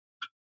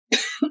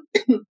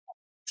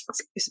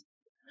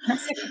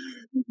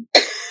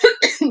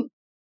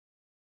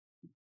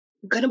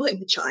gonna blame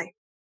the chai.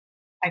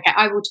 Okay,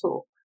 I will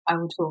talk.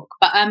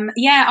 But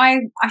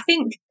I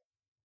think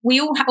we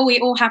all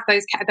have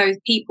those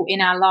people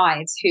in our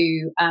lives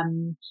who,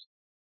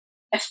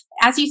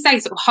 as you say,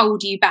 sort of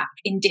hold you back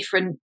in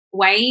different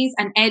ways.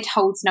 And Ed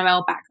holds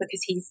Noelle back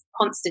because he's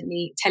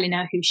constantly telling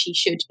her who she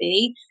should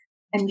be,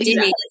 and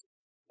Dilly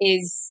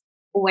is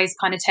always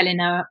kind of telling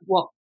her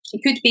what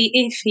she could be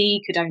if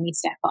he could only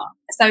step up.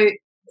 So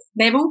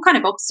they're all kind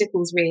of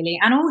obstacles, really,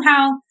 and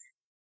how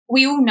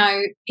we all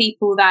know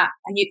people that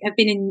have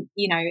been in,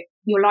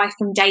 your life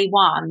from day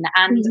one,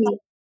 and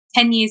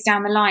 10 years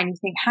down the line, you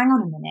think, hang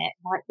on a minute,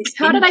 like this.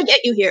 How did I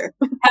get you here?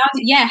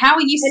 How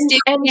are you still?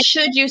 And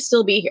should you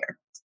still be here?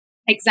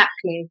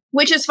 Exactly.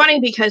 Which is funny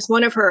because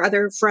one of her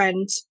other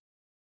friends,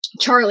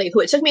 Charlie, who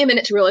it took me a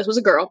minute to realize was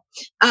a girl,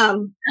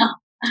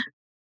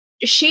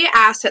 she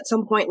asked at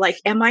some point, like,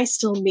 am I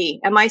still me?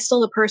 Am I still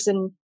the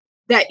person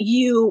that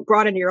you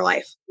brought into your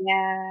life?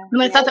 Yeah.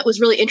 And I thought that was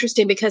really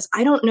interesting because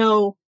I don't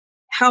know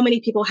how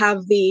many people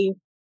have the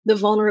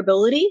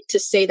vulnerability to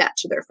say that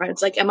to their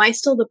friends. Like, am I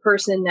still the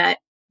person that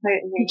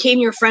became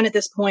your friend at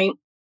this point?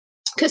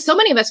 Because so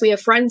many of us, we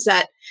have friends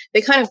that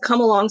they kind of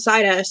come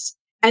alongside us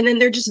and then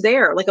they're just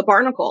there like a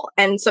barnacle.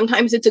 And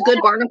sometimes it's a good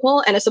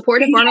barnacle and a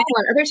supportive barnacle.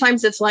 And other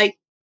times it's like,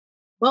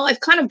 well, I've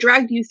kind of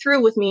dragged you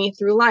through with me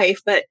through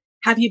life, but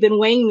have you been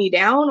weighing me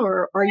down,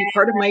 or are you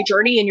part of my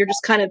journey and you're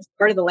just kind of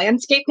part of the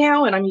landscape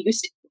now and I'm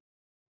used to it?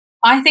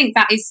 I think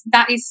that is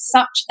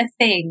such a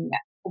thing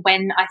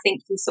when I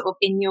think you're sort of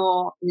in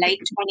your late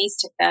 20s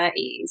to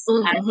 30s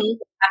and you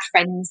have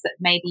friends that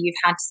maybe you've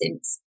had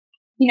since,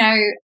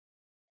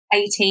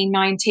 18,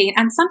 19,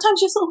 and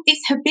sometimes you're sort of,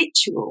 it's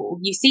habitual.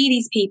 You see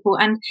these people,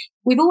 and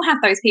we've all had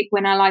those people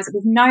in our lives that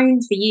we've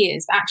known for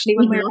years, but actually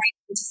when we're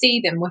able to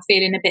see them, we're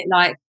feeling a bit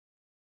like,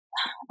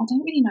 I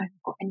don't really know if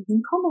we've got anything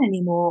in common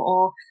anymore,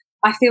 or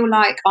I feel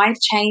like I've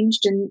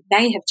changed and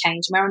they have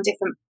changed, and we're on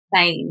different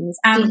planes,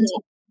 and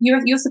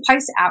you're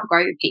supposed to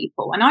outgrow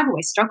people. And I've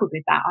always struggled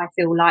with that. I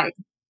feel like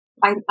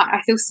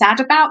I feel sad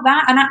about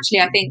that, and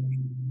actually I think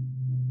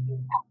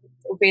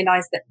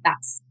realise that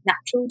that's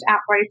natural to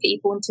outgrow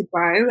people and to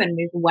grow and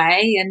move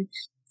away. And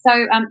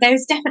so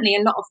there's definitely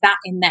a lot of that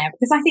in there,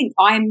 because I think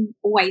I'm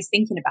always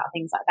thinking about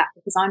things like that,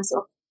 because I'm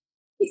sort of,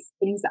 it's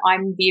things that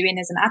I'm viewing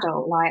as an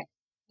adult, like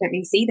I don't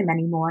really see them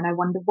anymore, and I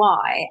wonder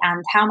why,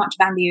 and how much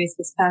value is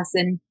this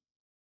person,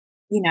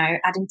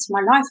 adding to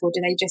my life, or do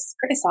they just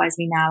criticize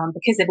me now? And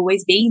because they've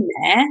always been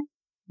there,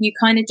 you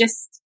kind of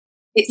just,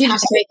 you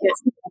just take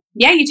it.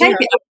 Yeah, you take it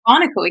like a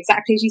barnacle,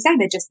 exactly as you say.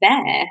 They're just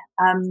there.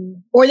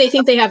 Or they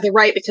think they have the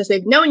right because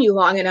they've known you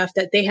long enough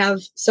that they have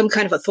some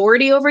kind of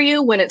authority over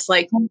you, when it's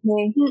like,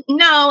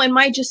 no, and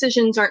my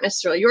decisions aren't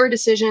necessarily your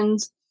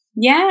decisions.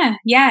 Yeah,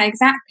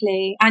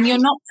 exactly. And you're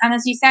not, and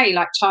as you say,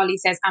 like Charlie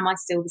says, am I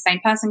still the same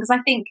person? Because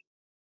I think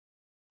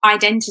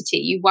identity,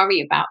 you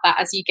worry about that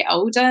as you get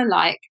older.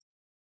 Like,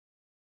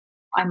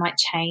 I might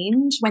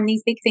change when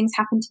these big things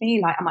happen to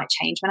me. Like, I might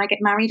change when I get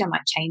married. I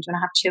might change when I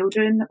have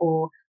children,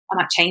 or I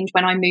might change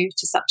when I move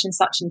to such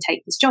and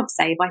take this job,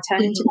 say if I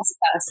turn into this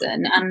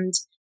person. And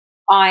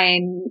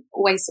I'm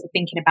always sort of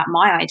thinking about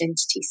my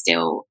identity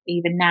still,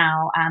 even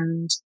now.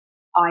 And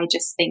I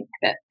just think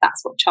that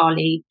that's what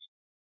Charlie's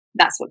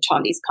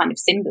kind of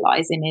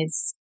symbolizing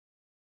is,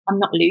 I'm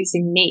not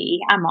losing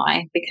me, am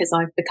I? Because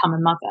I've become a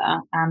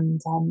mother.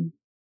 And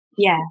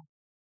yeah.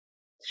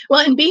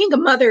 Well, and being a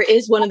mother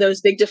is one of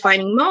those big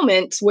defining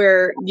moments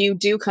where you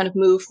do kind of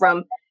move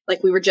from,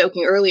 like we were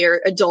joking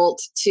earlier,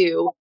 adult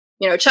to,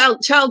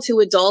 child to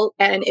adult.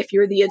 And if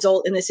you're the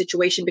adult in this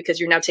situation because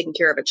you're now taking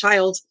care of a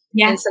child,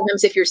 and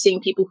sometimes if you're seeing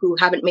people who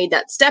haven't made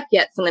that step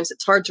yet, sometimes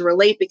it's hard to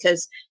relate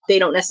because they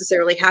don't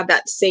necessarily have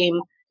that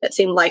same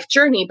life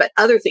journey, but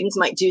other things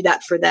might do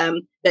that for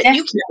them that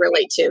you can't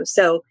relate to.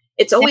 So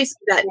it's always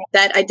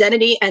that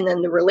identity, and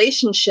then the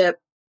relationship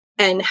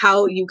and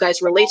how you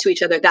guys relate to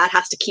each other, that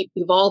has to keep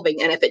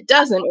evolving. And if it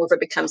doesn't, or if it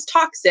becomes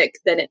toxic,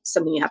 then it's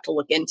something you have to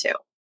look into.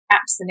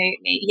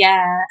 Absolutely.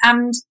 Yeah.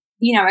 And,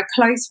 a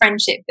close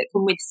friendship that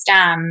can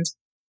withstand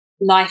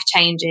life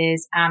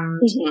changes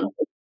and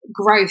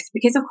growth,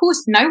 because of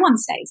course no one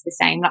stays the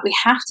same. Like, we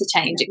have to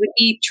change. It would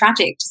be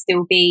tragic to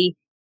still be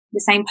the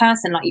same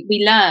person. Like,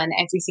 we learn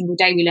every single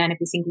day, we learn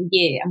every single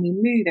year, and we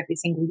move every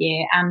single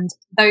year. And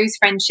those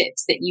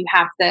friendships that you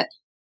have that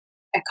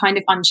are kind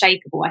of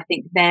unshakable, I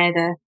think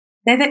they're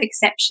the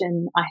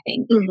exception, I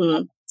think.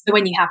 So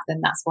when you have them,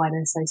 that's why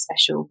they're so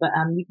special. But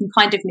you can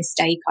kind of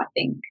mistake, I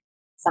think,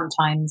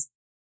 sometimes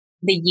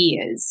the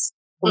years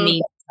for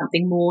me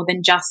something more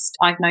than just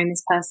I've known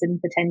this person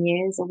for 10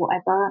 years or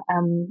whatever.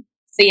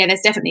 So yeah, there's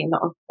definitely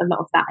a lot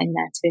of that in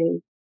there too.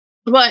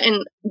 Well,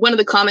 and one of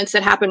the comments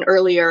that happened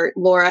earlier,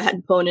 Laura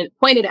had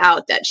pointed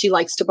out that she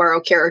likes to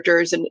borrow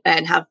characters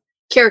and have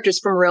characters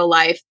from real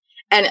life.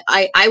 And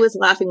I was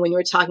laughing when you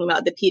were talking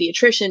about the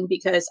pediatrician,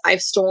 because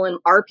I've stolen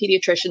our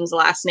pediatrician's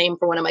last name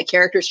for one of my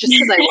characters just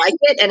because I like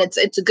it. And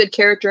it's a good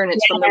character, and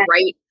it's from the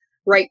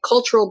right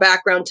cultural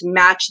background to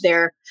match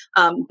there.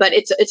 But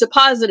it's a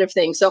positive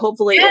thing. So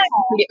hopefully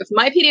if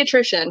my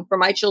pediatrician for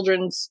my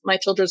children's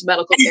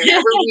medical care ever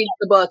reads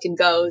the book and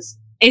goes,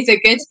 it's a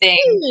good thing.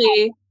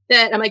 Hey,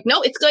 that I'm like,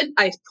 no, it's good.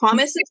 I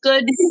promise it's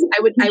good. I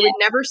would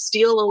never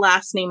steal a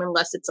last name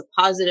unless it's a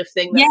positive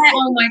thing.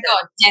 Oh my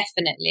God,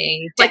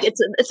 definitely. Like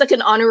it's like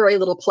an honorary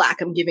little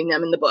plaque I'm giving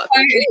them in the book. I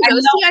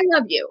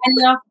love you. I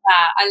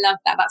love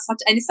that.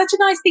 It's such a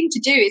nice thing to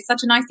do. It's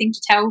such a nice thing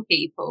to tell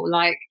people.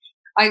 Like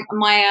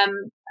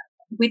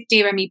with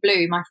Dear Emmy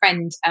Blue, my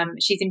friend,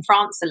 she's in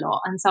France a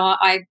lot, and so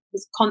I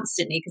was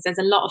constantly, because there's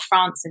a lot of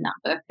France in that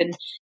book, and I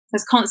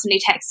was constantly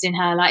texting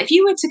her, like, if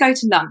you were to go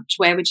to lunch,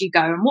 where would you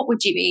go and what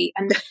would you eat?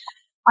 And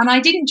I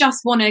didn't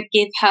just want to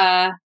give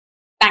her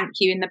thank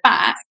you in the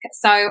back,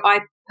 so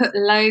I put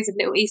loads of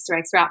little Easter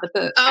eggs throughout the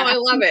book. Oh, I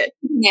love it.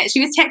 Yeah, she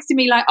was texting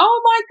me like,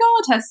 oh my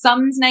God, her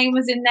son's name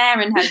was in there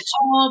and her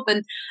job,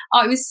 and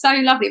it was so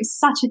lovely. It was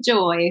such a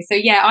joy. So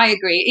yeah, I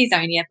agree. It is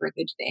only ever a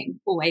good thing,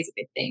 always a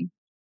good thing.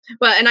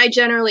 Well, and I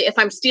generally, if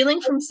I'm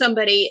stealing from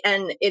somebody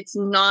and it's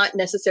not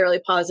necessarily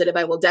positive,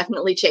 I will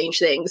definitely change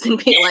things and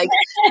be like,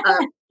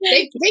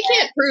 they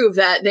can't prove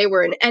that they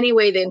were in any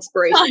way the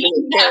inspiration of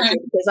this character,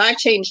 because I've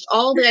changed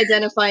all the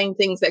identifying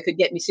things that could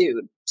get me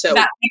sued. So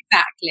that's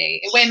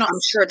exactly. We're not. I'm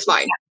sure it's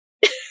fine.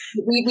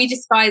 We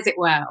disguise it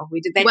well.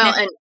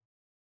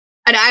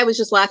 And I was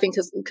just laughing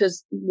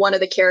because one of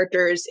the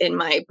characters in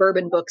my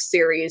Bourbon Books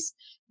series,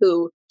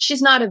 who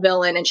she's not a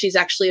villain and she's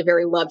actually a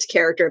very loved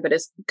character, but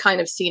is kind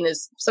of seen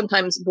as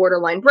sometimes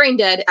borderline brain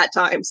dead at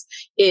times,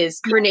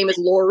 her name is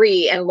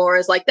Laurie. And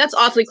Laura's like, that's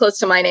awfully close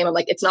to my name. I'm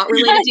like, it's not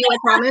related to you, I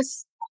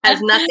promise. Has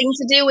nothing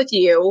to do with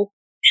you.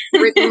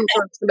 Written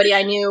from somebody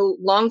I knew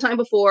long time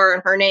before,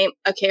 and her name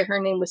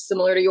was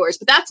similar to yours,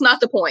 but that's not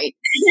the point.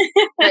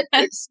 But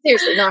it's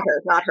seriously not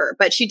her.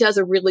 But she does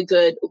a really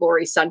good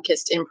Laurie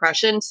Sunkist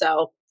impression,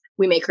 so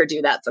we make her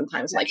do that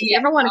sometimes. Like, if you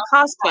ever want to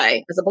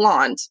cosplay as a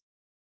blonde,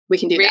 we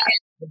can do that.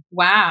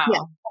 Wow. Yeah.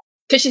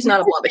 Because she's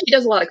not a blonde, but she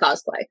does a lot of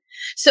cosplay.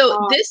 So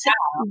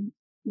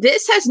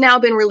this has now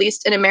been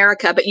released in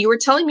America, but you were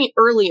telling me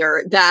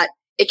earlier that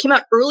it came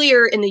out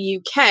earlier in the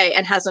UK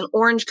and has an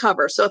orange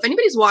cover. So if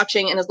anybody's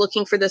watching and is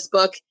looking for this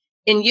book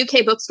in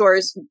UK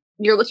bookstores,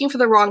 you're looking for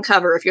the wrong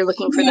cover. If you're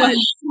looking for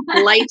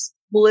the light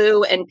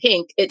blue and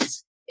pink,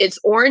 it's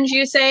orange,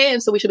 you say,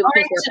 and so we should be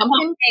looking for a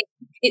pumpkin.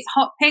 It's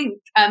hot pink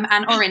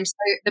and orange. So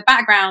the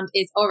background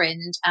is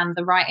orange and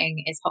the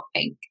writing is hot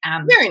pink.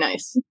 Very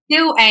nice.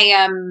 Still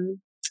an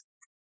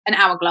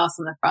hourglass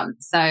on the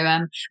front. So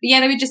but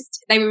yeah,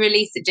 they were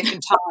released at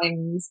different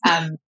times.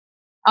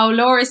 Oh,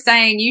 Laura's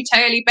saying you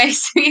totally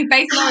base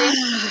Laura.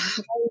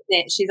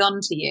 She's on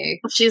to you.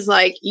 She's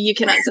like, you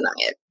cannot deny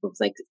it.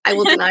 It's like, I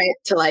will deny it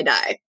till I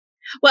die.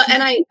 Well,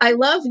 and I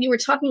love, you were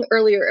talking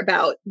earlier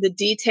about the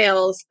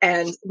details.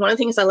 And one of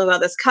the things I love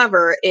about this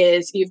cover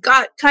is you've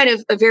got kind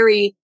of a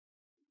very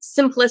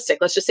simplistic,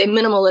 let's just say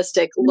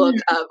minimalistic look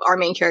of our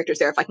main characters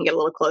there. If I can get a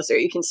little closer,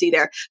 you can see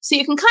there. So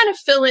you can kind of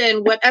fill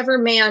in whatever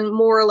man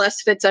more or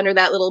less fits under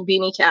that little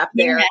beanie cap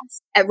there,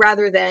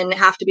 rather than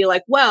have to be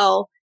like,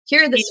 well,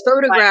 here, this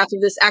photograph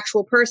of this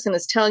actual person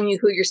is telling you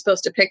who you're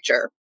supposed to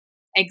picture.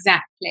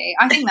 Exactly.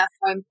 I think that's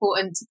so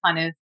important to kind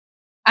of,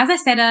 as I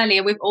said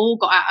earlier, we've all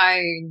got our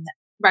own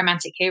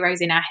romantic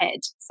heroes in our head.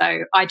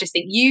 So I just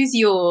think use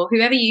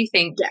whoever you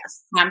think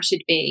Sam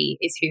should be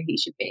is who he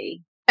should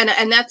be.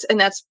 And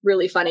that's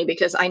really funny,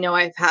 because I know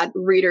I've had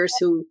readers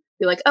who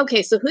be like,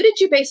 okay, so who did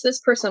you base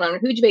this person on? Or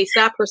who did you base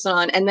that person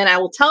on? And then I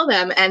will tell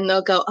them, and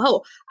they'll go,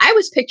 oh, I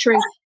was picturing,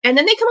 and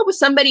then they come up with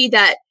somebody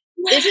that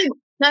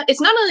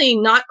it's not only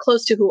not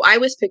close to who I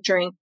was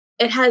picturing,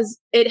 it has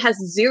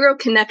zero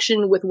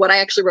connection with what I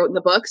actually wrote in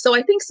the book. So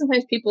I think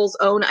sometimes people's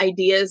own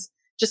ideas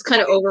just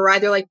kind of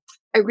override. They're like,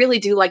 I really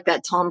do like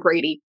that Tom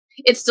Brady.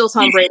 It's still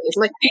Tom Brady. It's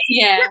like,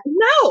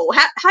 no.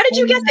 How did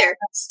you get there?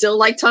 Still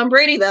like Tom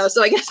Brady though.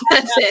 So I guess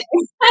that's it.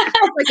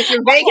 Like, if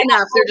you're vague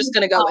enough, they're just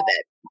going to go with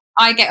it.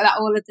 I get that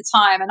all of the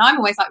time, and I'm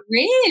always like,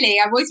 really?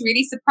 I'm always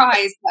really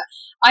surprised. But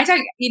I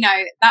don't,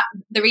 that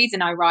the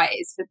reason I write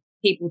is for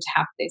people to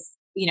have this,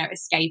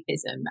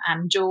 escapism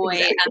and joy,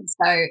 and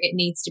so it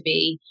needs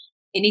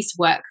to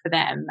work for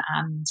them,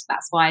 and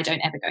that's why I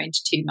don't ever go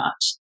into too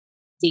much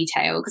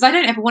detail, because I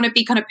don't ever want to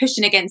be kind of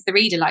pushing against the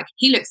reader, like,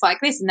 he looks like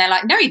this, and they're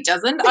like, no, he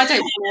doesn't. I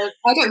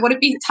don't want to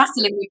be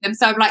tussling with them.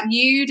 So I'm like,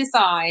 you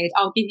decide.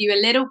 I'll give you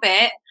a little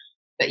bit,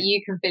 but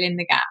you can fill in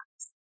the gaps.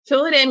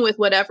 Fill it in with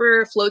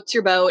whatever floats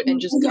your boat and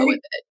just go with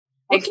it.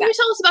 Well, can you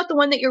tell us about the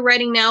one that you're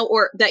writing now,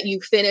 or that you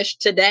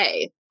finished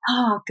today?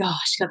 Oh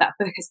gosh, God, that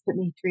book has put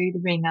me through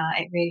the ringer.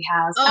 It really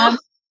has. Oh,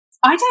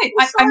 I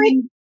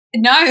mean,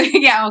 no,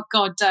 yeah, oh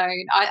God,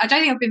 don't. I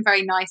don't think I've been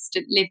very nice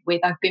to live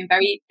with. I've been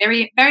very,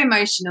 very, very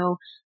emotional,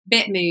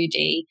 bit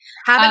moody.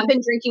 Haven't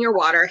been drinking your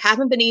water,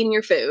 haven't been eating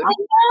your food. I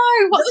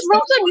know. What's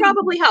wrong? Those would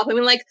probably help. I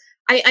mean, like,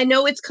 I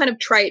know it's kind of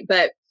trite,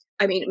 but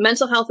I mean,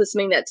 mental health is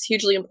something that's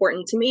hugely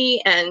important to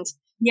me. And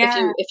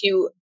if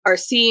you are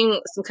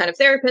seeing some kind of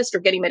therapist or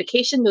getting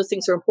medication, those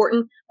things are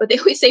important. But they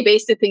always say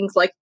basic things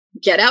like,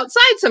 get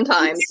outside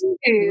sometimes.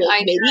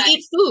 Maybe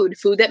eat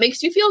food that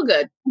makes you feel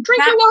good.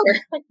 Drink your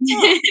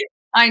water.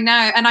 I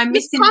know. And I'm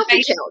missing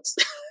coffee counts.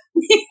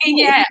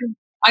 Yeah.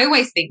 I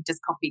always think, does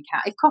coffee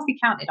count? If coffee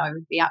counted, I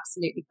would be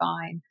absolutely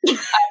fine.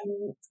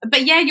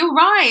 But yeah, you're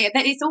right.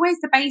 That it's always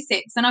the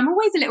basics. And I'm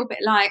always a little bit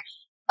like,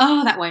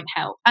 oh, that won't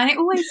help. And it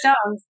always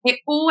does. It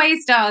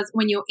always does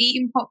when you're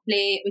eating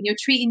properly, when you're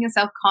treating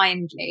yourself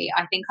kindly.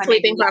 I think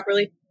sleeping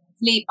properly.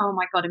 Sleep. Oh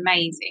my God,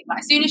 amazing. Like,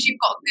 as soon as you've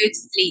got a good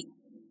sleep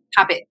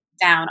habit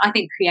down, I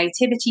think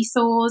creativity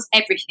soars,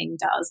 everything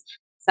does.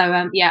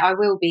 So yeah, I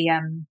will be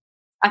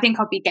I think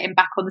I'll be getting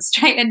back on the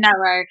straight and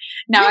narrow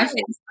now I've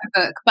finished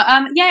my book. But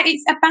yeah,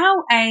 it's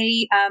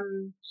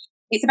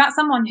about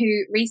someone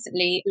who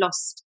recently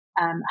lost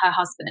her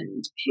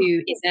husband,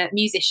 who is a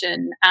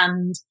musician,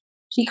 and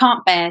she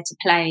can't bear to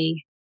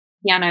play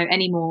piano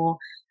anymore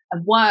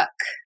and work,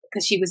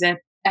 because she was a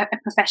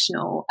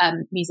professional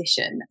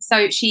musician.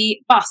 So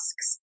she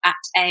busks at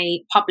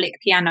a public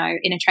piano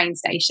in a train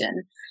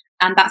station.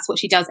 And that's what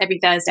she does every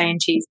Thursday and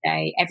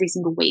Tuesday, every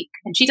single week.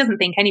 And she doesn't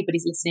think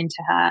anybody's listening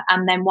to her.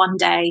 And then one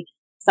day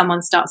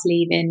someone starts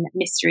leaving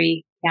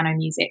mystery piano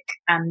music,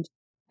 and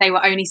they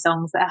were only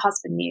songs that her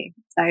husband knew.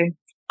 So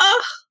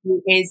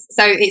it's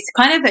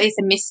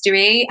a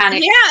mystery,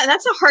 and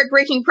that's a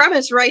heartbreaking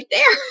premise right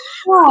there.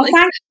 Oh,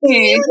 thank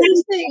you.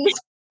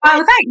 Oh,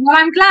 thanks. Well,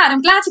 I'm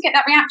glad to get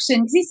that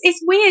reaction, because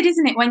it's weird,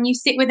 isn't it, when you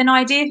sit with an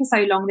idea for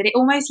so long that it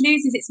almost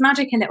loses its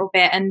magic a little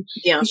bit, and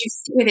because you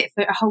sit with it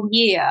for a whole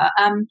year.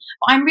 But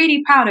I'm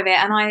really proud of it,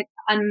 and I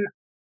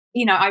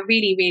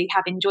really, really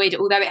have enjoyed it.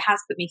 Although it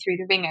has put me through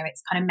the ringer,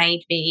 it's kind of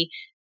made me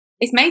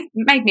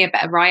a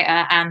better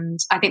writer, and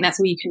I think that's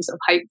all you can sort of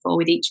hope for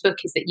with each book,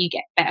 is that you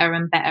get better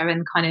and better,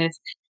 and kind of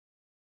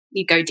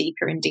you go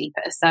deeper and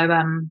deeper. So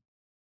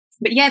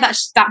but yeah,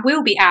 that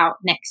will be out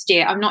next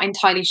year. I'm not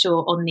entirely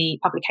sure on the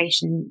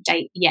publication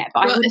date yet,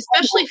 but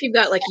especially if you've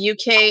got like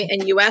UK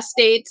and US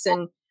dates,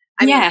 and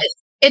I mean,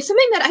 it's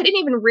something that I didn't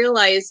even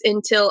realize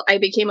until I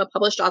became a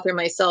published author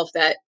myself,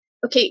 that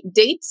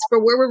dates for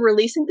where we're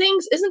releasing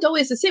things isn't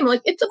always the same.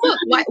 Like, it's a book.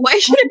 Why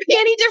should it be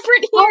any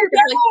different here?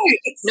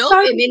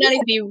 It may not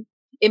even be.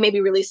 It may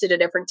be released at a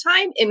different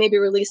time. It may be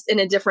released in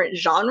a different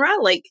genre.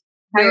 Like,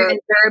 there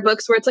are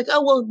books where it's like,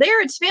 oh well,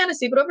 there it's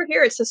fantasy, but over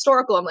here it's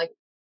historical. I'm like,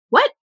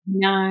 what?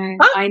 No,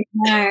 huh? I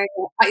know.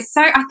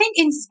 So I think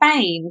in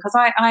Spain, because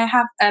I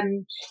have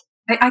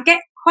I get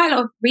quite a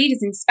lot of readers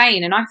in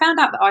Spain, and I found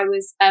out that I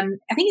was I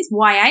think it's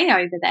YA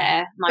over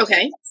there.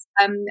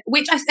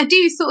 Which I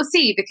do sort of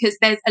see, because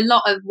there's a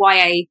lot of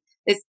YA.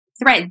 There's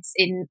threads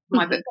in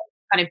my book,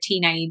 kind of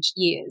teenage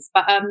years.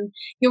 But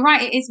you're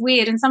right, it is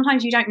weird, and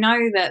sometimes you don't know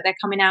that they're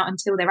coming out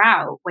until they're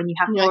out when you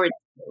have Florida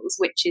deals,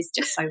 which is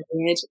just so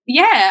weird.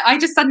 Yeah, I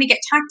just suddenly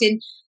get tagged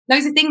in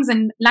loads of things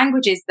and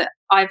languages that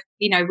I've,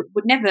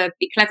 would never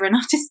be clever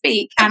enough to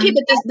speak. Okay,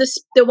 but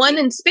the one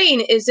in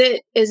Spain, is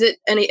it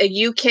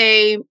a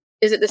UK?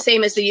 Is it the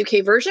same as the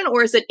UK version,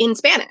 or is it in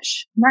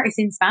Spanish? No, it's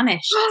in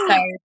Spanish. So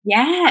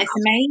yeah, it's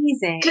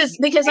amazing.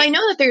 Because I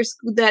know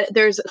that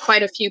there's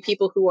quite a few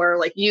people who are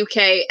like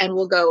UK and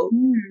will go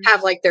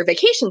have like their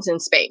vacations in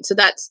Spain. So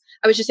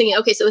I was just thinking,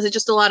 okay, so is it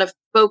just a lot of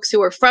folks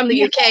who are from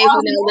the UK who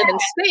now live in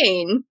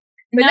Spain?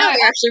 But no,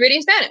 you're actually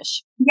reading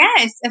Spanish.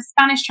 Yes, a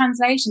Spanish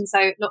translation.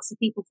 So lots of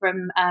people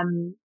from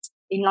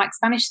in like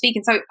Spanish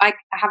speaking. So I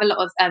have a lot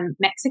of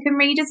Mexican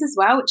readers as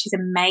well, which is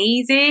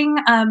amazing.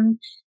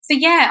 So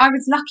yeah, I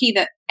was lucky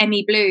that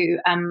Emmy Blue,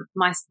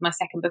 my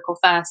second book, or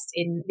first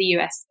in the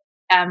US,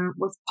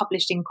 was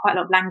published in quite a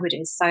lot of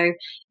languages. So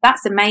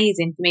that's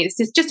amazing for me.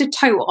 It's just a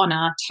total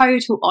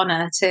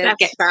honor to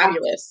get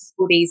fabulous.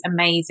 all these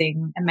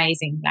amazing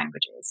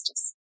languages.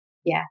 Just,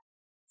 yeah,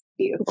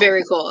 beautiful.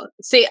 Very cool.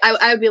 See,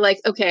 I would be like,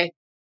 okay,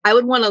 I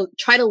would want to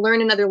try to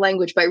learn another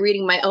language by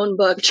reading my own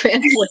book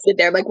translated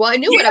there. Like, well, I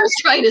knew what I was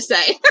trying to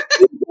say.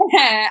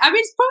 Yeah, I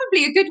mean, it's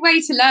probably a good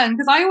way to learn,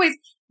 because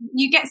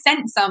you get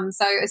sent some.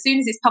 So as soon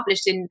as it's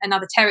published in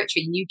another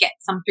territory, you get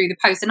some through the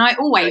post. And I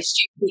always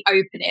stupidly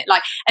open it,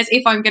 like as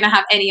if I'm going to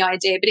have any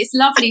idea. But it's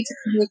lovely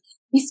to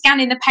be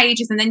scanning the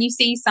pages and then you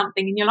see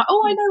something and you're like,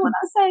 oh, I know what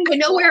that says. I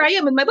know where I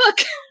am in my book.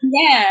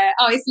 Yeah.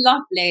 Oh, it's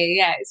lovely.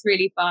 Yeah, it's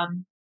really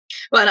fun.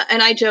 Well,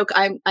 and I joke,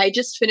 I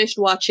just finished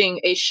watching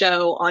a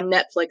show on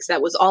Netflix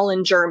that was all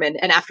in German.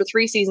 And after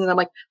 3 seasons, I'm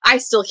like, I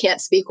still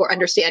can't speak or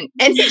understand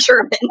any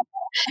German. It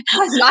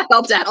has not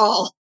helped at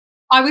all.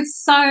 I would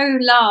so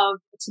love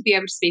to be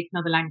able to speak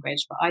another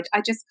language, but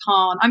I just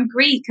can't. I'm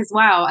Greek as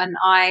well, and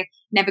I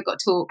never got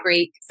taught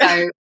Greek.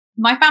 So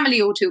my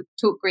family all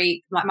taught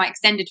Greek, like my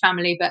extended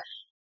family, but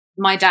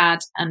my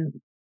dad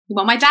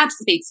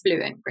speaks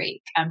fluent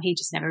Greek. He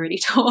just never really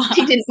taught us.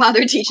 He didn't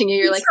bother teaching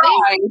you. You're like,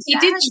 he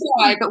did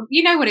try, but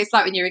you know what it's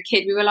like when you're a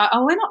kid. We were like,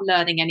 oh, we're not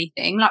learning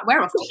anything. Like,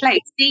 we're off to play.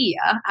 See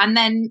ya. And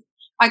then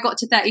I got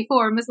to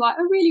 34 and was like,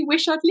 I really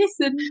wish I'd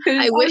listened.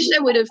 I wish I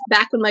would have,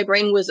 back when my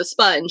brain was a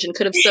sponge and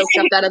could have soaked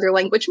up that other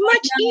language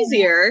much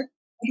easier.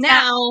 Exactly.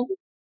 Now,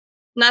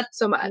 not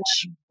so much.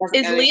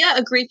 Is Leah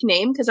a Greek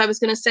name? Because I was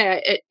going to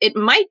say it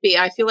might be.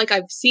 I feel like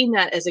I've seen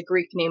that as a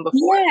Greek name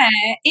before. Yeah,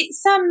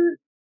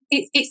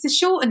 it's a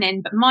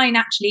shortening, but mine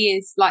actually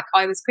is, like,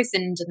 I was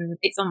christened and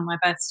it's on my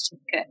birth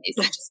certificate. It's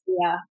not just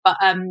Leah, but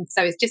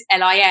so it's just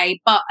LIA.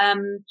 But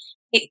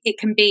it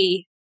can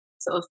be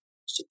sort of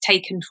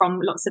taken from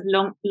lots of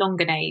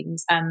longer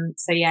names.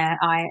 So yeah,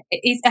 I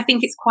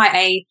think it's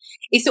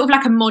it's sort of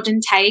like a modern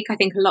take. I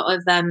think a lot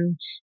of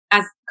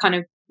as kind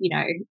of,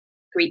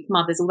 Greek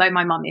mothers, although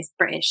my mum is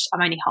British,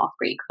 I'm only half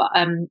Greek, but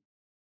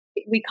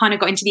we kind of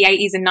got into the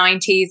 80s and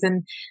 90s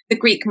and the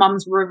Greek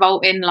mums were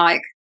revolting,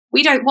 like,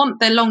 we don't want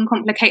the long,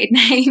 complicated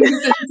names.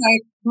 And so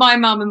my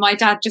mum and my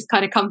dad just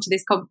kind of come to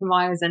this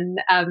compromise. And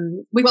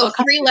we've got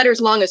 3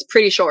 letters long is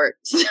pretty short.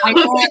 So I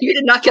know. You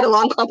did not get a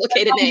long,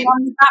 complicated name.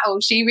 Won the battle.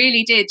 She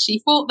really did.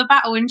 She fought the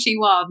battle and she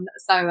won.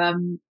 So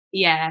I'm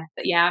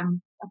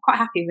quite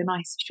happy with a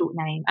nice short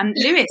name. And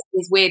Lewis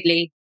is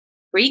weirdly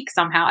Greek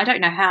somehow. I don't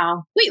know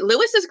how. Wait,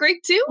 Lewis is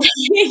Greek too?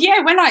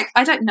 Yeah, we're like,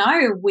 I don't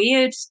know,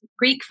 weird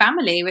Greek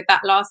family with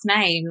that last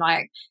name.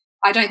 Like,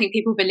 I don't think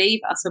people believe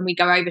us when we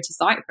go over to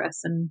Cyprus,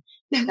 and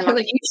they're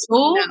like, you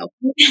sure? No.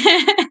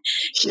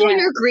 Show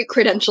your Greek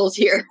credentials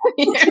here.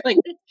 Like,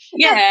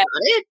 yeah,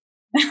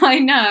 I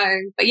know.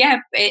 But yeah,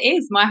 it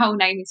is. My whole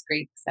name is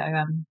Greek. So,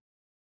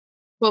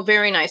 well,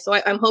 very nice. So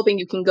I'm hoping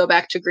you can go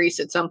back to Greece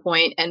at some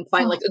point and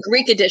find like a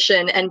Greek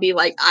edition and be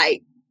like,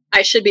 I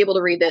should be able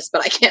to read this,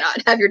 but I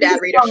cannot. Have your dad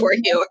read it for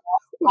you.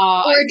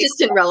 Or a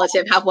distant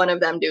relative, have one of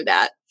them do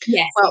that.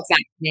 Yes,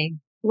 exactly.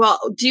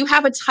 Well, do you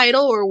have a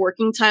title or a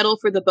working title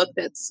for the book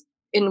that's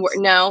in?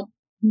 No,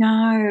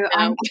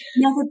 I've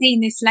never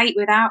been this late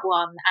without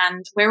one.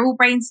 And we're all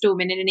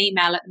brainstorming in an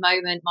email at the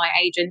moment, my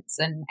agents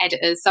and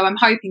editors. So I'm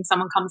hoping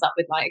someone comes up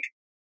with like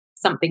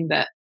something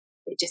that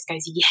it just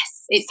goes,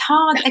 yes. It's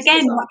hard.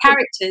 Again,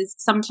 characters,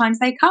 sometimes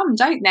they come,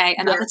 don't they?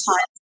 And other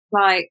times,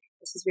 like,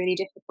 this is really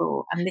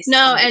difficult. And this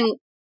and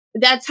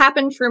that's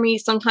happened for me.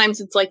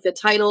 Sometimes it's like the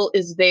title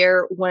is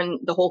there when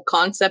the whole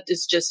concept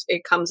is just,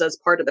 it comes as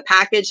part of the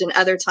package. And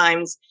other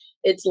times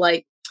it's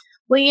like,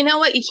 well, you know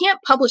what? You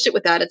can't publish it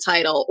without a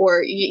title,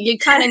 or you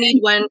kind of need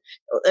one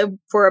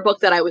for a book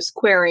that I was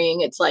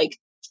querying. It's like,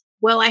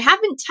 well, I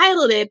haven't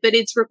titled it, but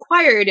it's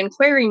required in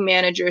Querying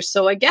Manager.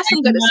 So I guess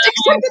I'm going to stick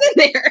something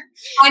in there.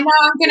 I know.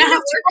 I'm going to have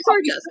to.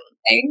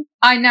 Something.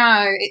 I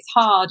know. It's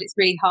hard. It's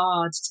really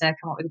hard to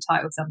come up with a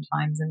title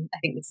sometimes. And I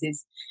think this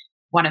is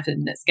one of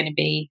them that's going to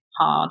be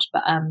hard,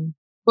 but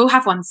we'll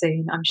have one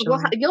soon, I'm sure.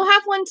 You'll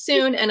have one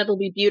soon, and it'll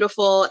be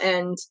beautiful.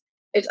 And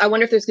I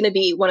wonder if there's going to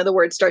be one of the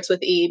words starts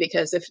with E,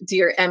 because if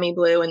Dear Emmy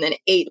Blue and then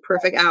 8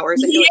 perfect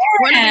hours, I feel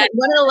like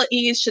one of the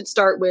E's should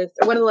start with,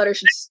 or one of the words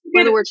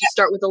should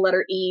start with the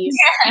letter E.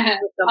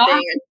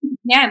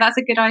 Yeah, that's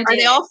a good idea. Are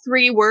they all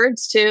 3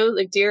 words too?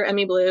 Like Dear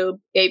Emmy Blue,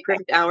 8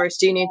 perfect hours.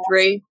 Do you need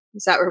 3?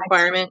 Is that a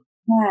requirement?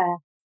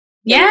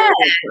 Yeah,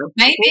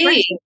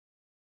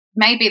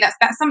 maybe that's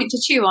something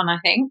to chew on, I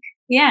think.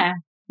 Yeah.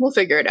 We'll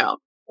figure it out.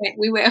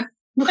 We will.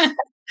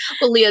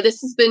 Well, Leah, this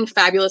has been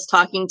fabulous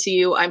talking to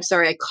you. I'm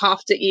sorry I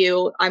coughed at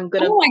you. I'm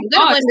going to blame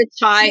the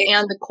chai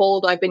and the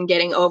cold I've been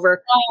getting over.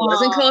 It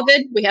wasn't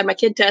COVID. We had my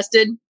kid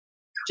tested.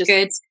 Just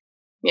good.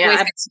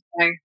 Yeah.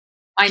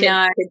 I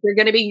know. You're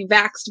going to be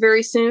vaxxed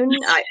very soon.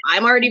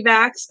 I'm already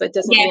vaxxed, but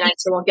doesn't mean I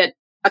still won't get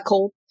a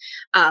cold.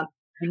 But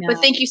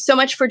thank you so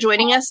much for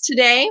joining us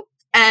today.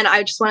 And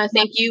I just want to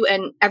thank you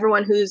and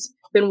everyone who's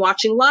been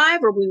watching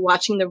live or will be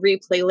watching the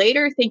replay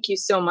later, thank you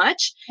so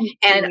much.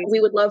 And we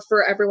would love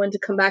for everyone to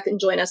come back and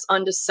join us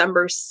on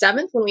December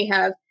 7th when we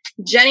have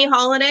Jenny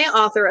Holiday,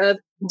 author of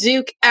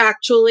Duke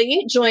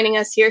Actually, joining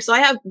us here. So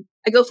I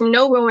go from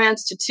no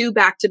romance to 2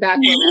 back-to-back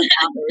romance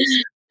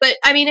authors. But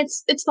I mean,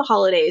 it's the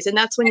holidays, and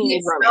that's when you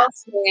need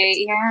romance.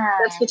 Yeah.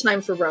 That's the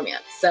time for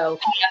romance. So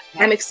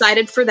I'm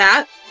excited for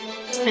that.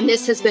 And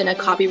this has been a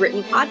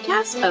copywritten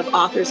podcast of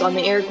Authors on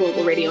the Air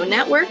Global Radio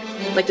Network.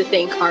 I'd like to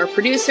thank our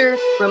producer,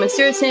 Roman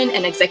Suritan,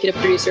 and executive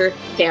producer,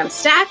 Pam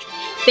Stack.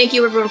 Thank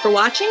you, everyone, for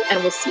watching, and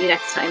we'll see you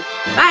next time.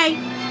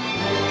 Bye.